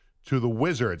Jones to the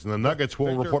Wizards. And the Nuggets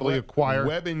will reportedly acquire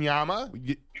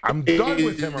Wembanyama. I'm done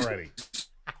with him already.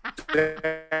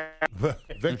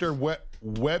 Victor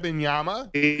Wembanyama.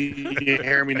 You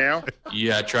hear me now?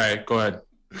 Yeah, try it. Go ahead.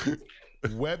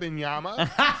 Wembanyama.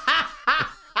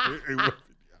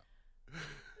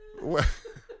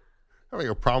 Having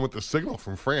a problem with the signal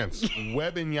from France.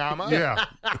 Wembanyama. Yeah.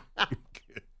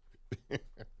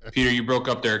 Peter, you broke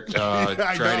up there. Try it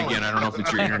again. I don't know if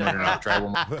it's your internet or not. Try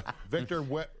one more. Victor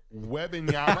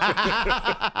Wembanyama.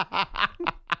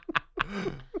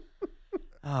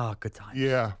 Oh, good time.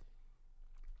 Yeah.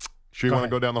 Sure you want to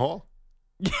go down the hall?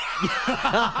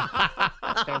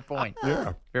 Fair point.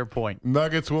 Yeah. Fair point.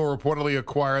 Nuggets will reportedly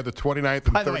acquire the 29th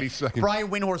and By the way, 32nd. Brian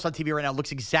Windhorst on TV right now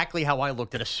looks exactly how I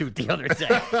looked at a suit the other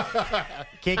day.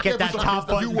 Can't get that top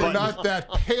button. You were not that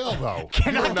pale, though.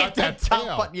 Cannot get that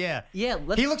top button. Yeah. Yeah.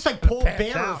 He looks like Paul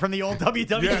Bearer from the old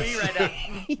WWE right now.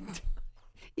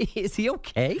 Is he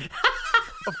okay?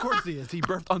 Of course he is. He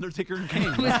birthed Undertaker and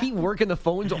Kane. Was he working the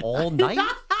phones all night?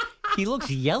 He looks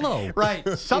yellow. Right.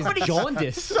 Somebody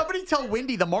jaundice. Somebody tell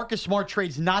Wendy the Marcus Smart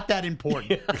trade's not that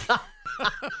important.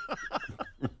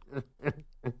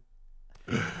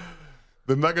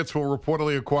 The Nuggets will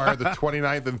reportedly acquire the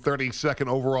 29th and 32nd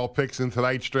overall picks in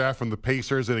tonight's draft from the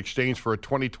Pacers in exchange for a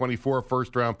 2024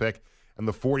 first-round pick and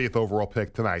the 40th overall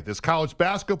pick tonight. This college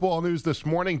basketball news this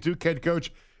morning. Duke head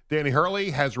coach Danny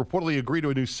Hurley has reportedly agreed to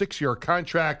a new 6-year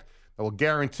contract that will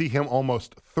guarantee him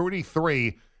almost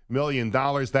 $33 million.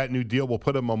 That new deal will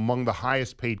put him among the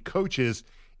highest-paid coaches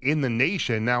in the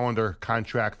nation, now under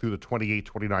contract through the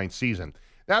 28-29 season.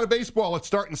 Now to baseball. Let's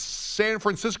start in San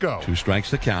Francisco. 2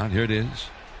 strikes to count. Here it is.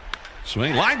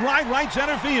 Swing. Line drive, right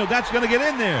center field. That's going to get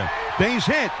in there. Base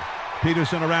hit.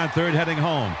 Peterson around third, heading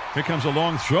home. Here comes a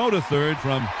long throw to third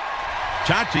from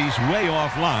Tatis, way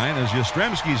offline as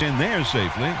Yastrzemski's in there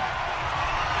safely.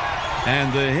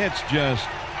 And the hits just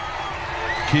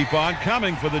keep on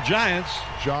coming for the Giants.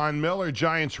 John Miller,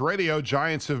 Giants Radio.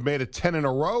 Giants have made it 10 in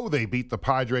a row. They beat the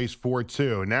Padres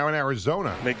 4-2. Now in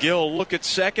Arizona. McGill look at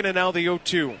second, and now the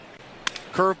 0-2.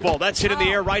 Curveball. That's hit in the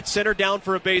air. Right center down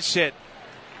for a base hit.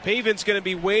 Pavin's going to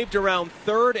be waved around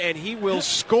third, and he will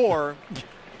score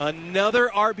another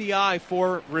RBI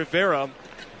for Rivera.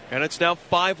 And it's now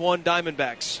 5-1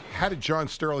 Diamondbacks. How did John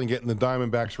Sterling get in the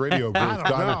Diamondbacks radio booth? I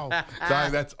don't know.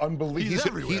 That's unbelievable. He's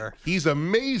everywhere. He's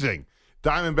amazing.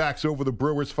 Diamondbacks over the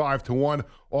Brewers 5-1.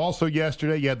 Also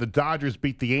yesterday, you had the Dodgers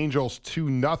beat the Angels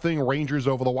 2-0. Rangers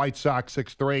over the White Sox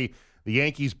 6-3. The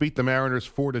Yankees beat the Mariners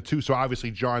 4-2. So obviously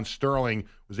John Sterling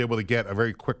was able to get a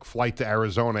very quick flight to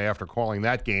Arizona after calling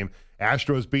that game.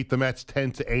 Astros beat the Mets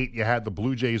 10-8. You had the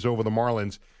Blue Jays over the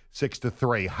Marlins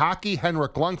 6-3. Hockey,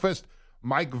 Henrik Lundqvist,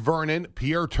 Mike Vernon,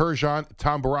 Pierre Turgeon,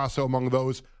 Tom Barrasso among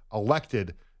those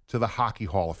elected to the Hockey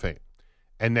Hall of Fame.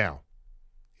 And now,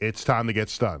 it's time to get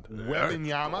stunned.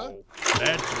 Wembanyama.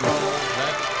 Let's go.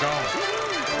 Let's go.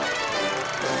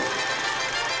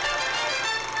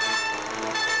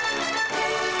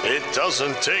 It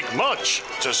doesn't take much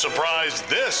to surprise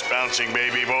this bouncing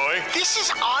baby boy. This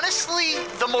is honestly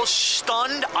the most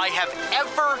stunned I have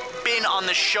ever been on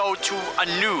the show to a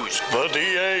news. The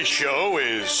DA show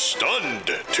is stunned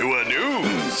to a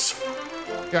news.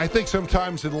 Yeah, I think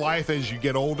sometimes in life as you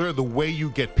get older, the way you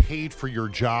get paid for your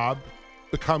job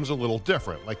becomes a little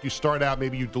different. Like you start out,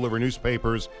 maybe you deliver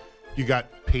newspapers, you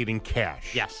got paid in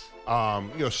cash. Yes.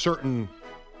 Certain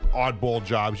oddball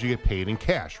jobs, you get paid in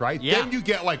cash, right? Yeah. Then you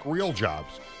get like real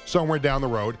jobs somewhere down the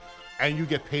road, and you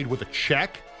get paid with a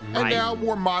check. Right. And now,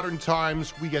 more modern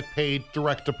times, we get paid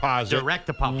direct deposit. Direct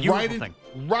deposit. Beautiful thing.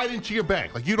 Right into your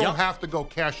bank. Like you don't have to go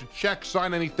cash a check,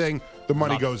 sign anything. The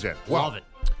money goes in. Love it.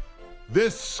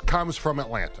 This comes from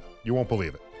Atlanta. You won't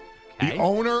believe it. Okay. The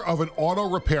owner of an auto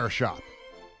repair shop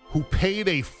who paid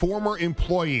a former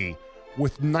employee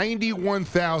with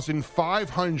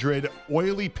 91,500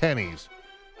 oily pennies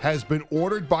has been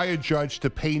ordered by a judge to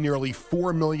pay nearly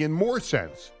 $4 million more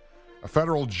cents. A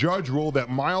federal judge ruled that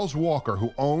Miles Walker,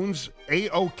 who owns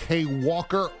AOK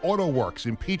Walker Auto Works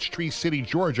in Peachtree City,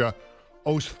 Georgia,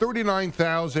 owes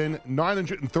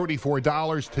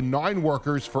 $39,934 to 9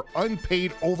 workers for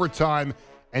unpaid overtime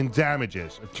and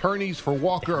damages. Attorneys for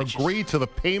Walker agreed to the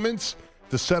payments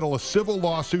to settle a civil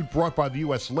lawsuit brought by the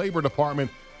U.S. Labor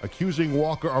Department accusing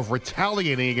Walker of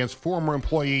retaliating against former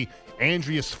employee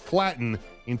Andreas Flatten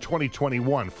in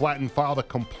 2021. Flatten filed a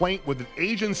complaint with an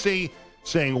agency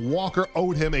saying Walker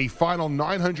owed him a final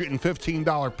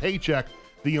 $915 paycheck.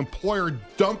 The employer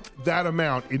dumped that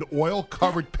amount in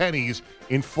oil-covered pennies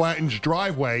in Flatten's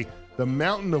driveway. The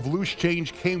mountain of loose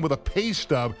change came with a pay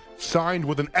stub signed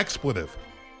with an expletive.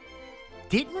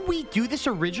 Didn't we do this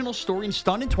original story in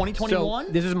Stun in 2021?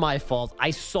 So this is my fault.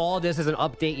 I saw this as an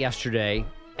update yesterday,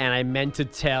 and I meant to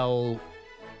tell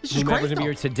whoever's going to be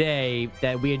here today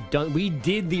that we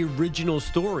did the original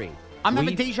story. I'm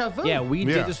having deja vu. Yeah, we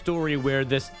did the story where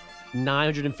this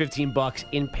 $915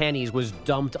 in pennies was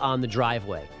dumped on the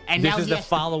driveway. And this now is the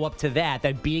follow-up to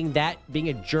that being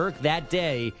a jerk that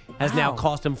day has now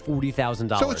cost him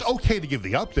 $40,000. So it's okay to give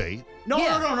the update.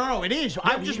 No, it is.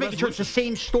 I'm just making sure it's the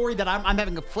same story that I'm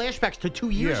having flashbacks to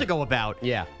 2 years ago about.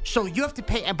 Yeah. So you have to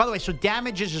pay. And by the way, so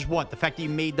damages is what? The fact that you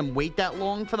made them wait that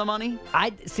long for the money?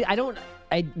 What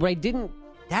I didn't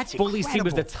fully see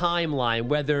was the timeline,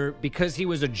 whether because he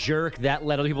was a jerk that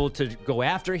led other people to go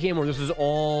after him, or this was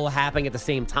all happening at the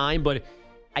same time. But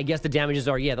I guess the damages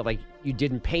are, that like you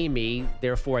didn't pay me,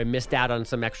 therefore I missed out on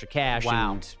some extra cash.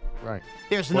 Wow. Right.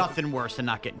 There's nothing worse than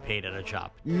not getting paid at a job.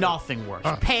 Nothing worse.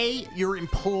 Pay your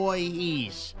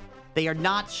employees. They are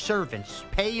not servants.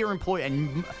 Pay your employee.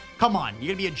 And come on,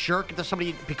 you're going to be a jerk to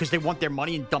somebody because they want their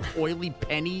money and dump oily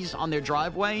pennies on their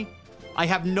driveway? I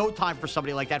have no time for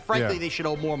somebody like that. Frankly, they should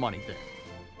owe more money to.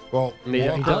 Well, he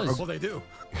does. Well, they do.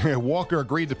 Walker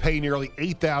agreed to pay nearly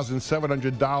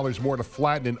 $8,700 more to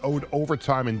Flatten and owed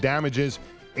overtime and damages.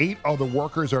 8 other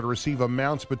workers are to receive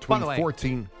amounts between By the way,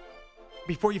 14.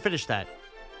 Before you finish that,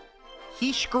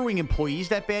 he's screwing employees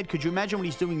that bad. Could you imagine what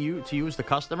he's doing to you as the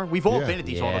customer? We've all been at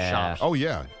these auto shops. Oh,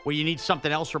 yeah. Where you need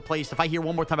something else replaced. If I hear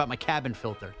one more time about my cabin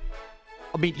filter.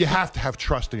 I mean, you have to have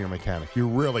trust in your mechanic.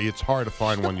 It's hard to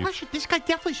find one. This guy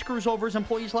definitely screws over his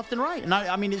employees left and right. And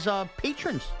I mean, his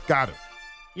patrons. Got it.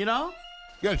 You know?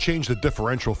 You got to change the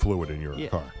differential fluid in your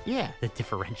car. Yeah, the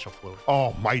differential fluid.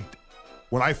 Oh,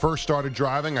 when I first started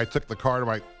driving, I took the car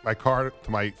to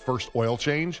my first oil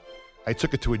change. I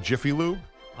took it to a Jiffy Lube.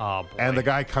 Oh, boy. And the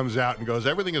guy comes out and goes,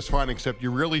 everything is fine except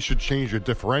you really should change your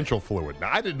differential fluid.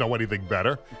 Now, I didn't know anything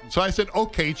better. So I said,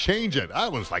 okay, change it. I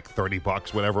was like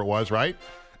 $30, whatever it was, right?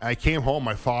 And I came home.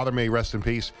 My father, may he rest in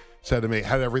peace, said to me,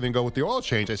 how did everything go with the oil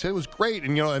change? I said, it was great.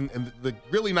 And, and the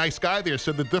really nice guy there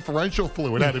said the differential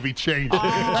fluid had to be changed.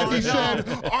 And he said,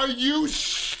 are you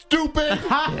stupid?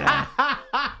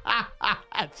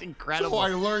 That's incredible. So I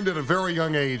learned at a very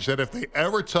young age that if they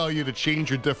ever tell you to change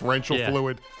your differential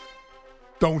fluid,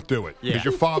 don't do it, because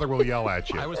your father will yell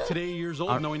at you. I was today years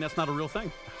old knowing that's not a real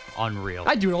thing. Unreal.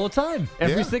 I do it all the time,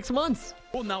 every 6 months.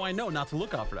 Well, now I know not to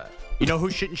look out for that. You know who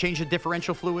shouldn't change the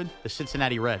differential fluid? The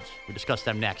Cincinnati Reds. We discuss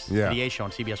them next. Yeah. The DA Show on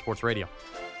CBS Sports Radio.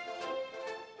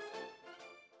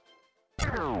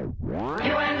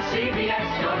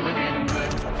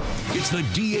 It's the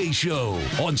DA Show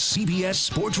on CBS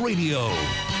Sports Radio.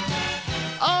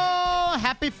 Oh,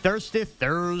 happy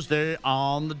Thursday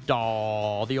on the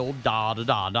daw. The old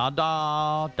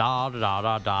da-da-da-da-da.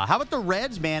 How about the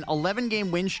Reds, man? 11-game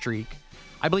win streak.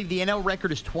 I believe the NL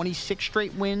record is 26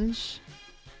 straight wins,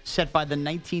 set by the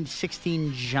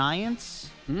 1916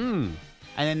 Giants. And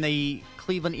then the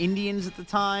Cleveland Indians at the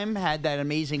time had that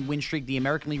amazing win streak, the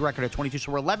American League record at 22.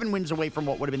 So we're 11 wins away from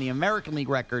what would have been the American League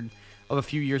record of a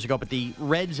few years ago. But the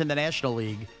Reds in the National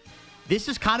League, this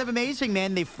is kind of amazing,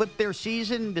 man. They flipped their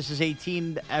season. This is a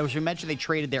team, as we mentioned, they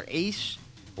traded their ace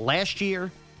last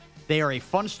year. They are a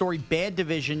fun story, bad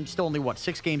division, still only,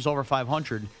 6 games over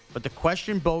 500. But the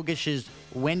question, Bogus, is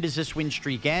when does this win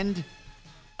streak end?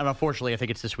 And unfortunately, I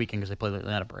think it's this weekend because they play the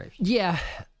Atlanta Braves. Yeah.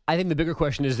 I think the bigger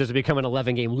question is, does it become an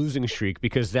 11-game losing streak?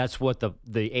 Because that's what the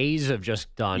A's have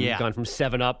just done, gone from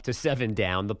 7 up to 7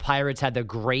 down. The Pirates had the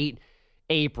great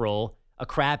April, a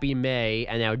crappy May,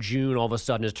 and now June all of a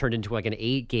sudden has turned into like an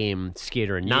 8-game skid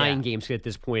or a 9-game skid at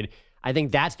this point. I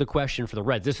think that's the question for the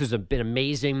Reds. This has been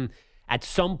amazing. At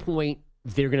some point,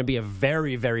 they're going to be a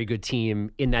very, very good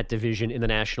team in that division in the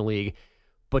National League.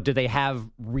 But do they have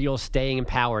real staying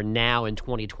power now in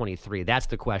 2023? That's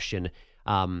the question.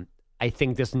 I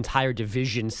think this entire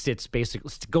division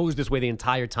goes this way the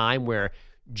entire time, where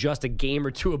just a game or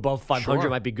two above 500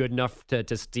 might be good enough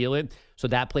to steal it. So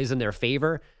that plays in their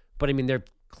favor. But, I mean, they're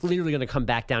clearly going to come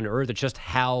back down to earth. It's just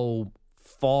how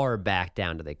far back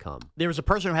down do they come? There was a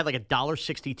person who had like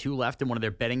 $1.62 left in one of their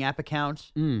betting app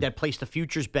accounts that placed a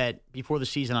futures bet before the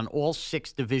season on all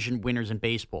 6 division winners in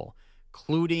baseball,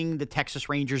 including the Texas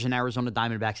Rangers and Arizona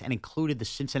Diamondbacks, and included the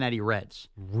Cincinnati Reds.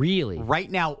 Really? Right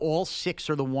now, all 6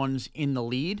 are the ones in the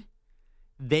lead.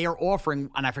 They are offering,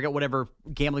 and I forget whatever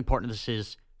gambling partner this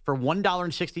is, for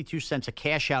 $1.62 a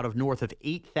cash out of north of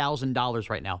 $8,000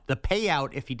 right now. The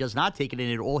payout, if he does not take it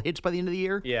and it all hits by the end of the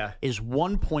year, is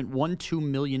 $1.12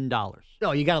 million.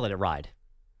 No, you got to let it ride.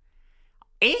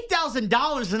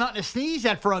 $8,000 is nothing to sneeze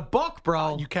at for $1,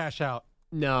 bro. You cash out.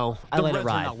 No, I let it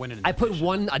ride. I put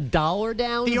 $1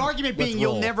 down. The argument being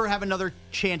you'll never have another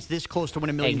chance this close to win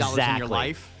 $1 million in your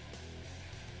life.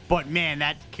 But, man,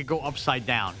 that could go upside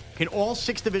down. Can all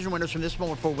 6 division winners from this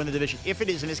moment forward win the division? If it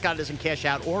is, and this guy doesn't cash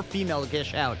out, or female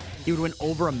cash out, he would win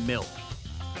over $1 million.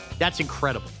 That's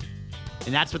incredible.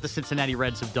 And that's what the Cincinnati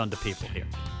Reds have done to people here.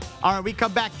 All right, we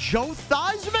come back. Joe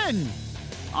Theismann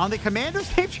on the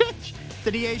Commanders name change.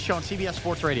 The DA Show on CBS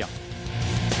Sports Radio.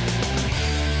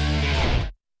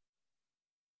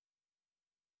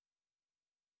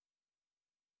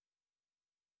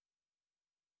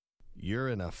 You're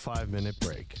in a 5-minute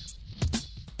break.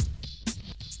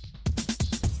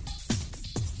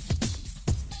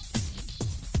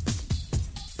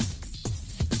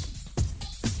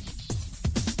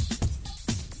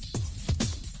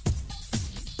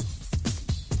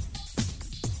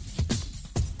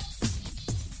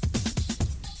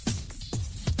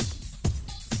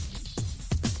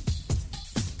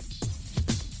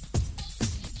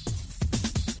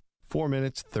 Four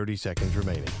minutes, 30 seconds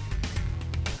remaining.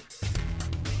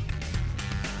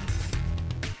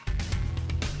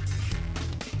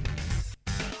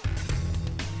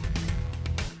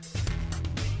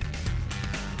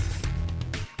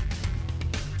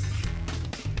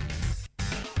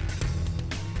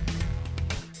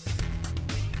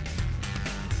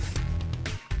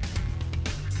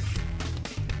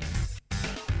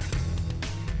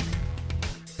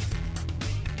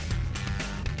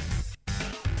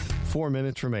 Four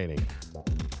minutes remaining.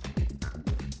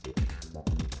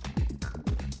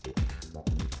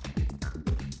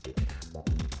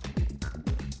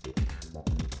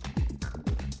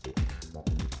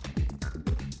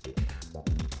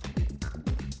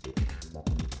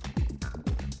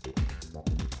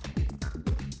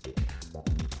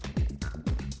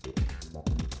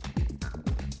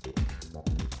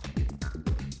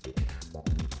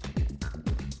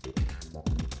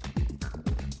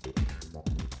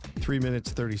 Three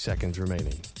minutes, 30 seconds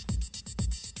remaining.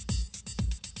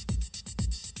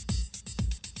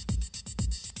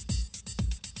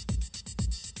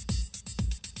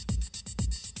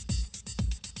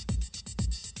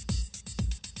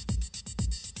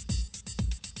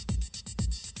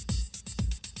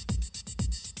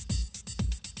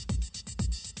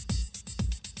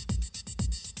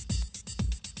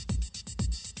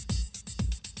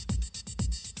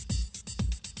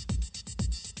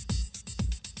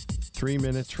 Three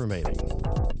minutes remaining.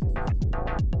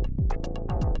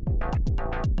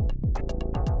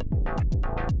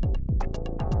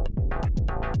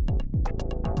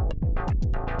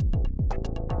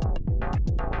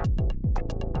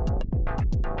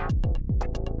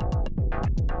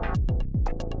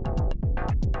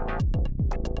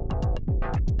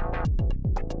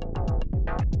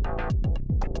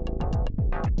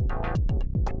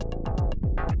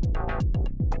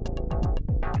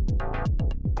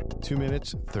 Two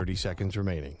minutes, 30 seconds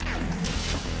remaining.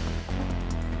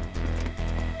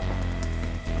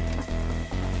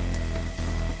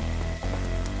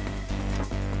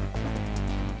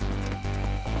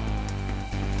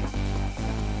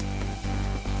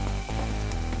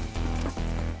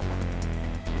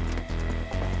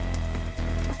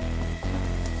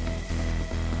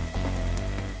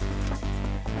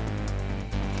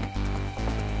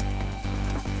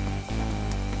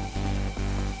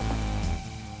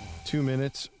 Two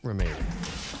minutes remaining.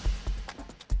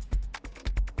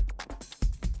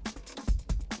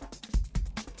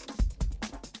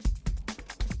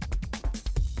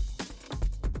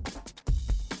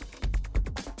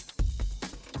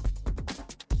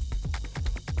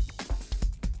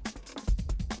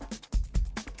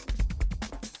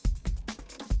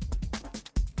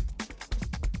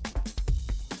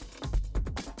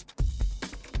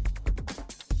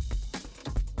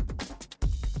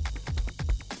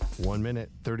 1 minute,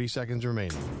 30 seconds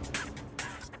remaining.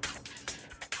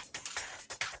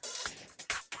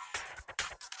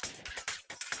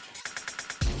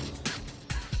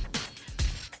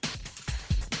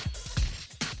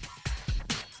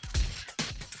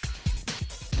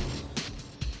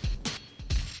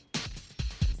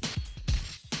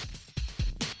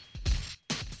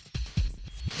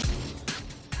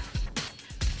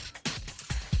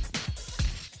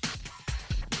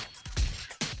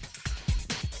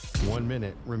 One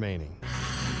minute remaining.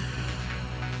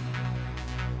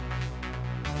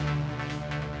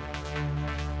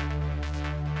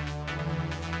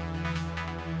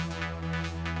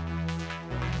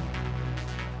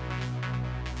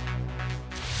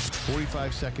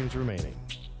 .45 seconds remaining.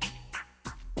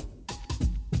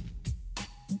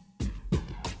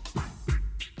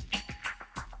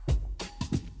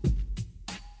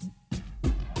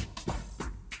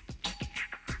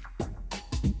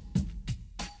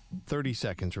 .30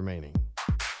 seconds remaining.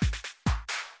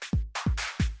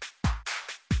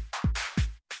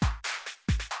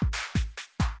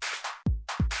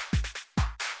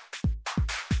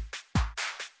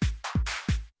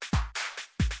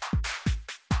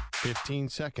 .15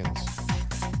 seconds.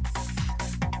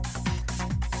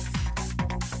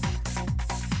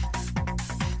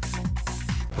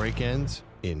 Break ends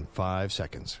in 5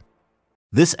 seconds.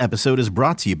 This episode is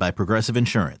brought to you by Progressive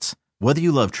Insurance. Whether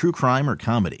you love true crime or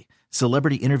comedy,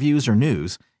 celebrity interviews or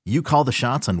news, you call the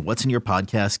shots on what's in your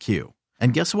podcast queue.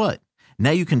 And guess what?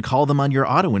 Now you can call them on your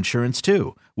auto insurance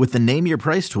too with the Name Your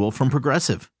Price tool from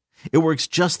Progressive. It works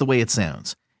just the way it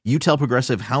sounds. You tell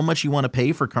Progressive how much you want to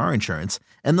pay for car insurance,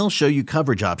 and they'll show you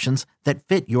coverage options that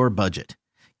fit your budget.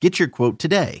 Get your quote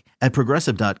today at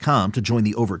Progressive.com to join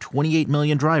the over 28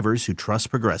 million drivers who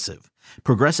trust Progressive.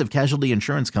 Progressive Casualty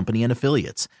Insurance Company and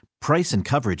Affiliates. Price and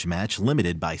coverage match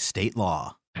limited by state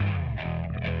law.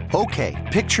 Okay,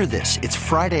 picture this. It's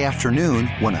Friday afternoon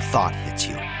when a thought hits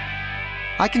you.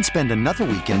 I can spend another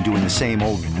weekend doing the same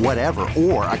old whatever,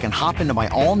 or I can hop into my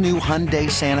all-new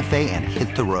Hyundai Santa Fe and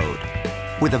hit the road.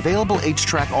 With available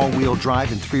H-Track all-wheel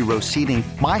drive and 3-row seating,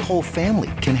 my whole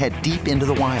family can head deep into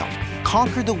the wild.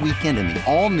 Conquer the weekend in the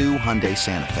all-new Hyundai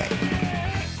Santa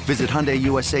Fe. Visit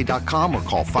HyundaiUSA.com or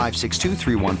call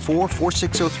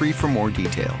 562-314-4603 for more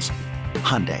details.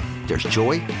 Hyundai, there's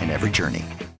joy in every journey.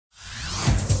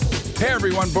 Hey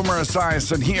everyone, Boomer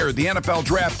Esiason here. The NFL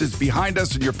Draft is behind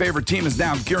us and your favorite team is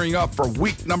now gearing up for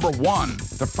week number 1.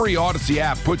 The free Odyssey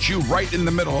app puts you right in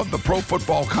the middle of the pro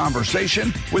football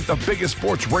conversation with the biggest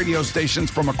sports radio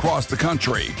stations from across the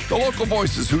country. The local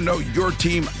voices who know your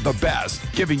team the best,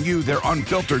 giving you their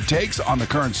unfiltered takes on the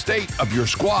current state of your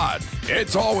squad.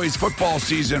 It's always football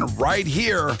season right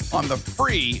here on the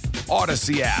free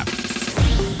Odyssey app.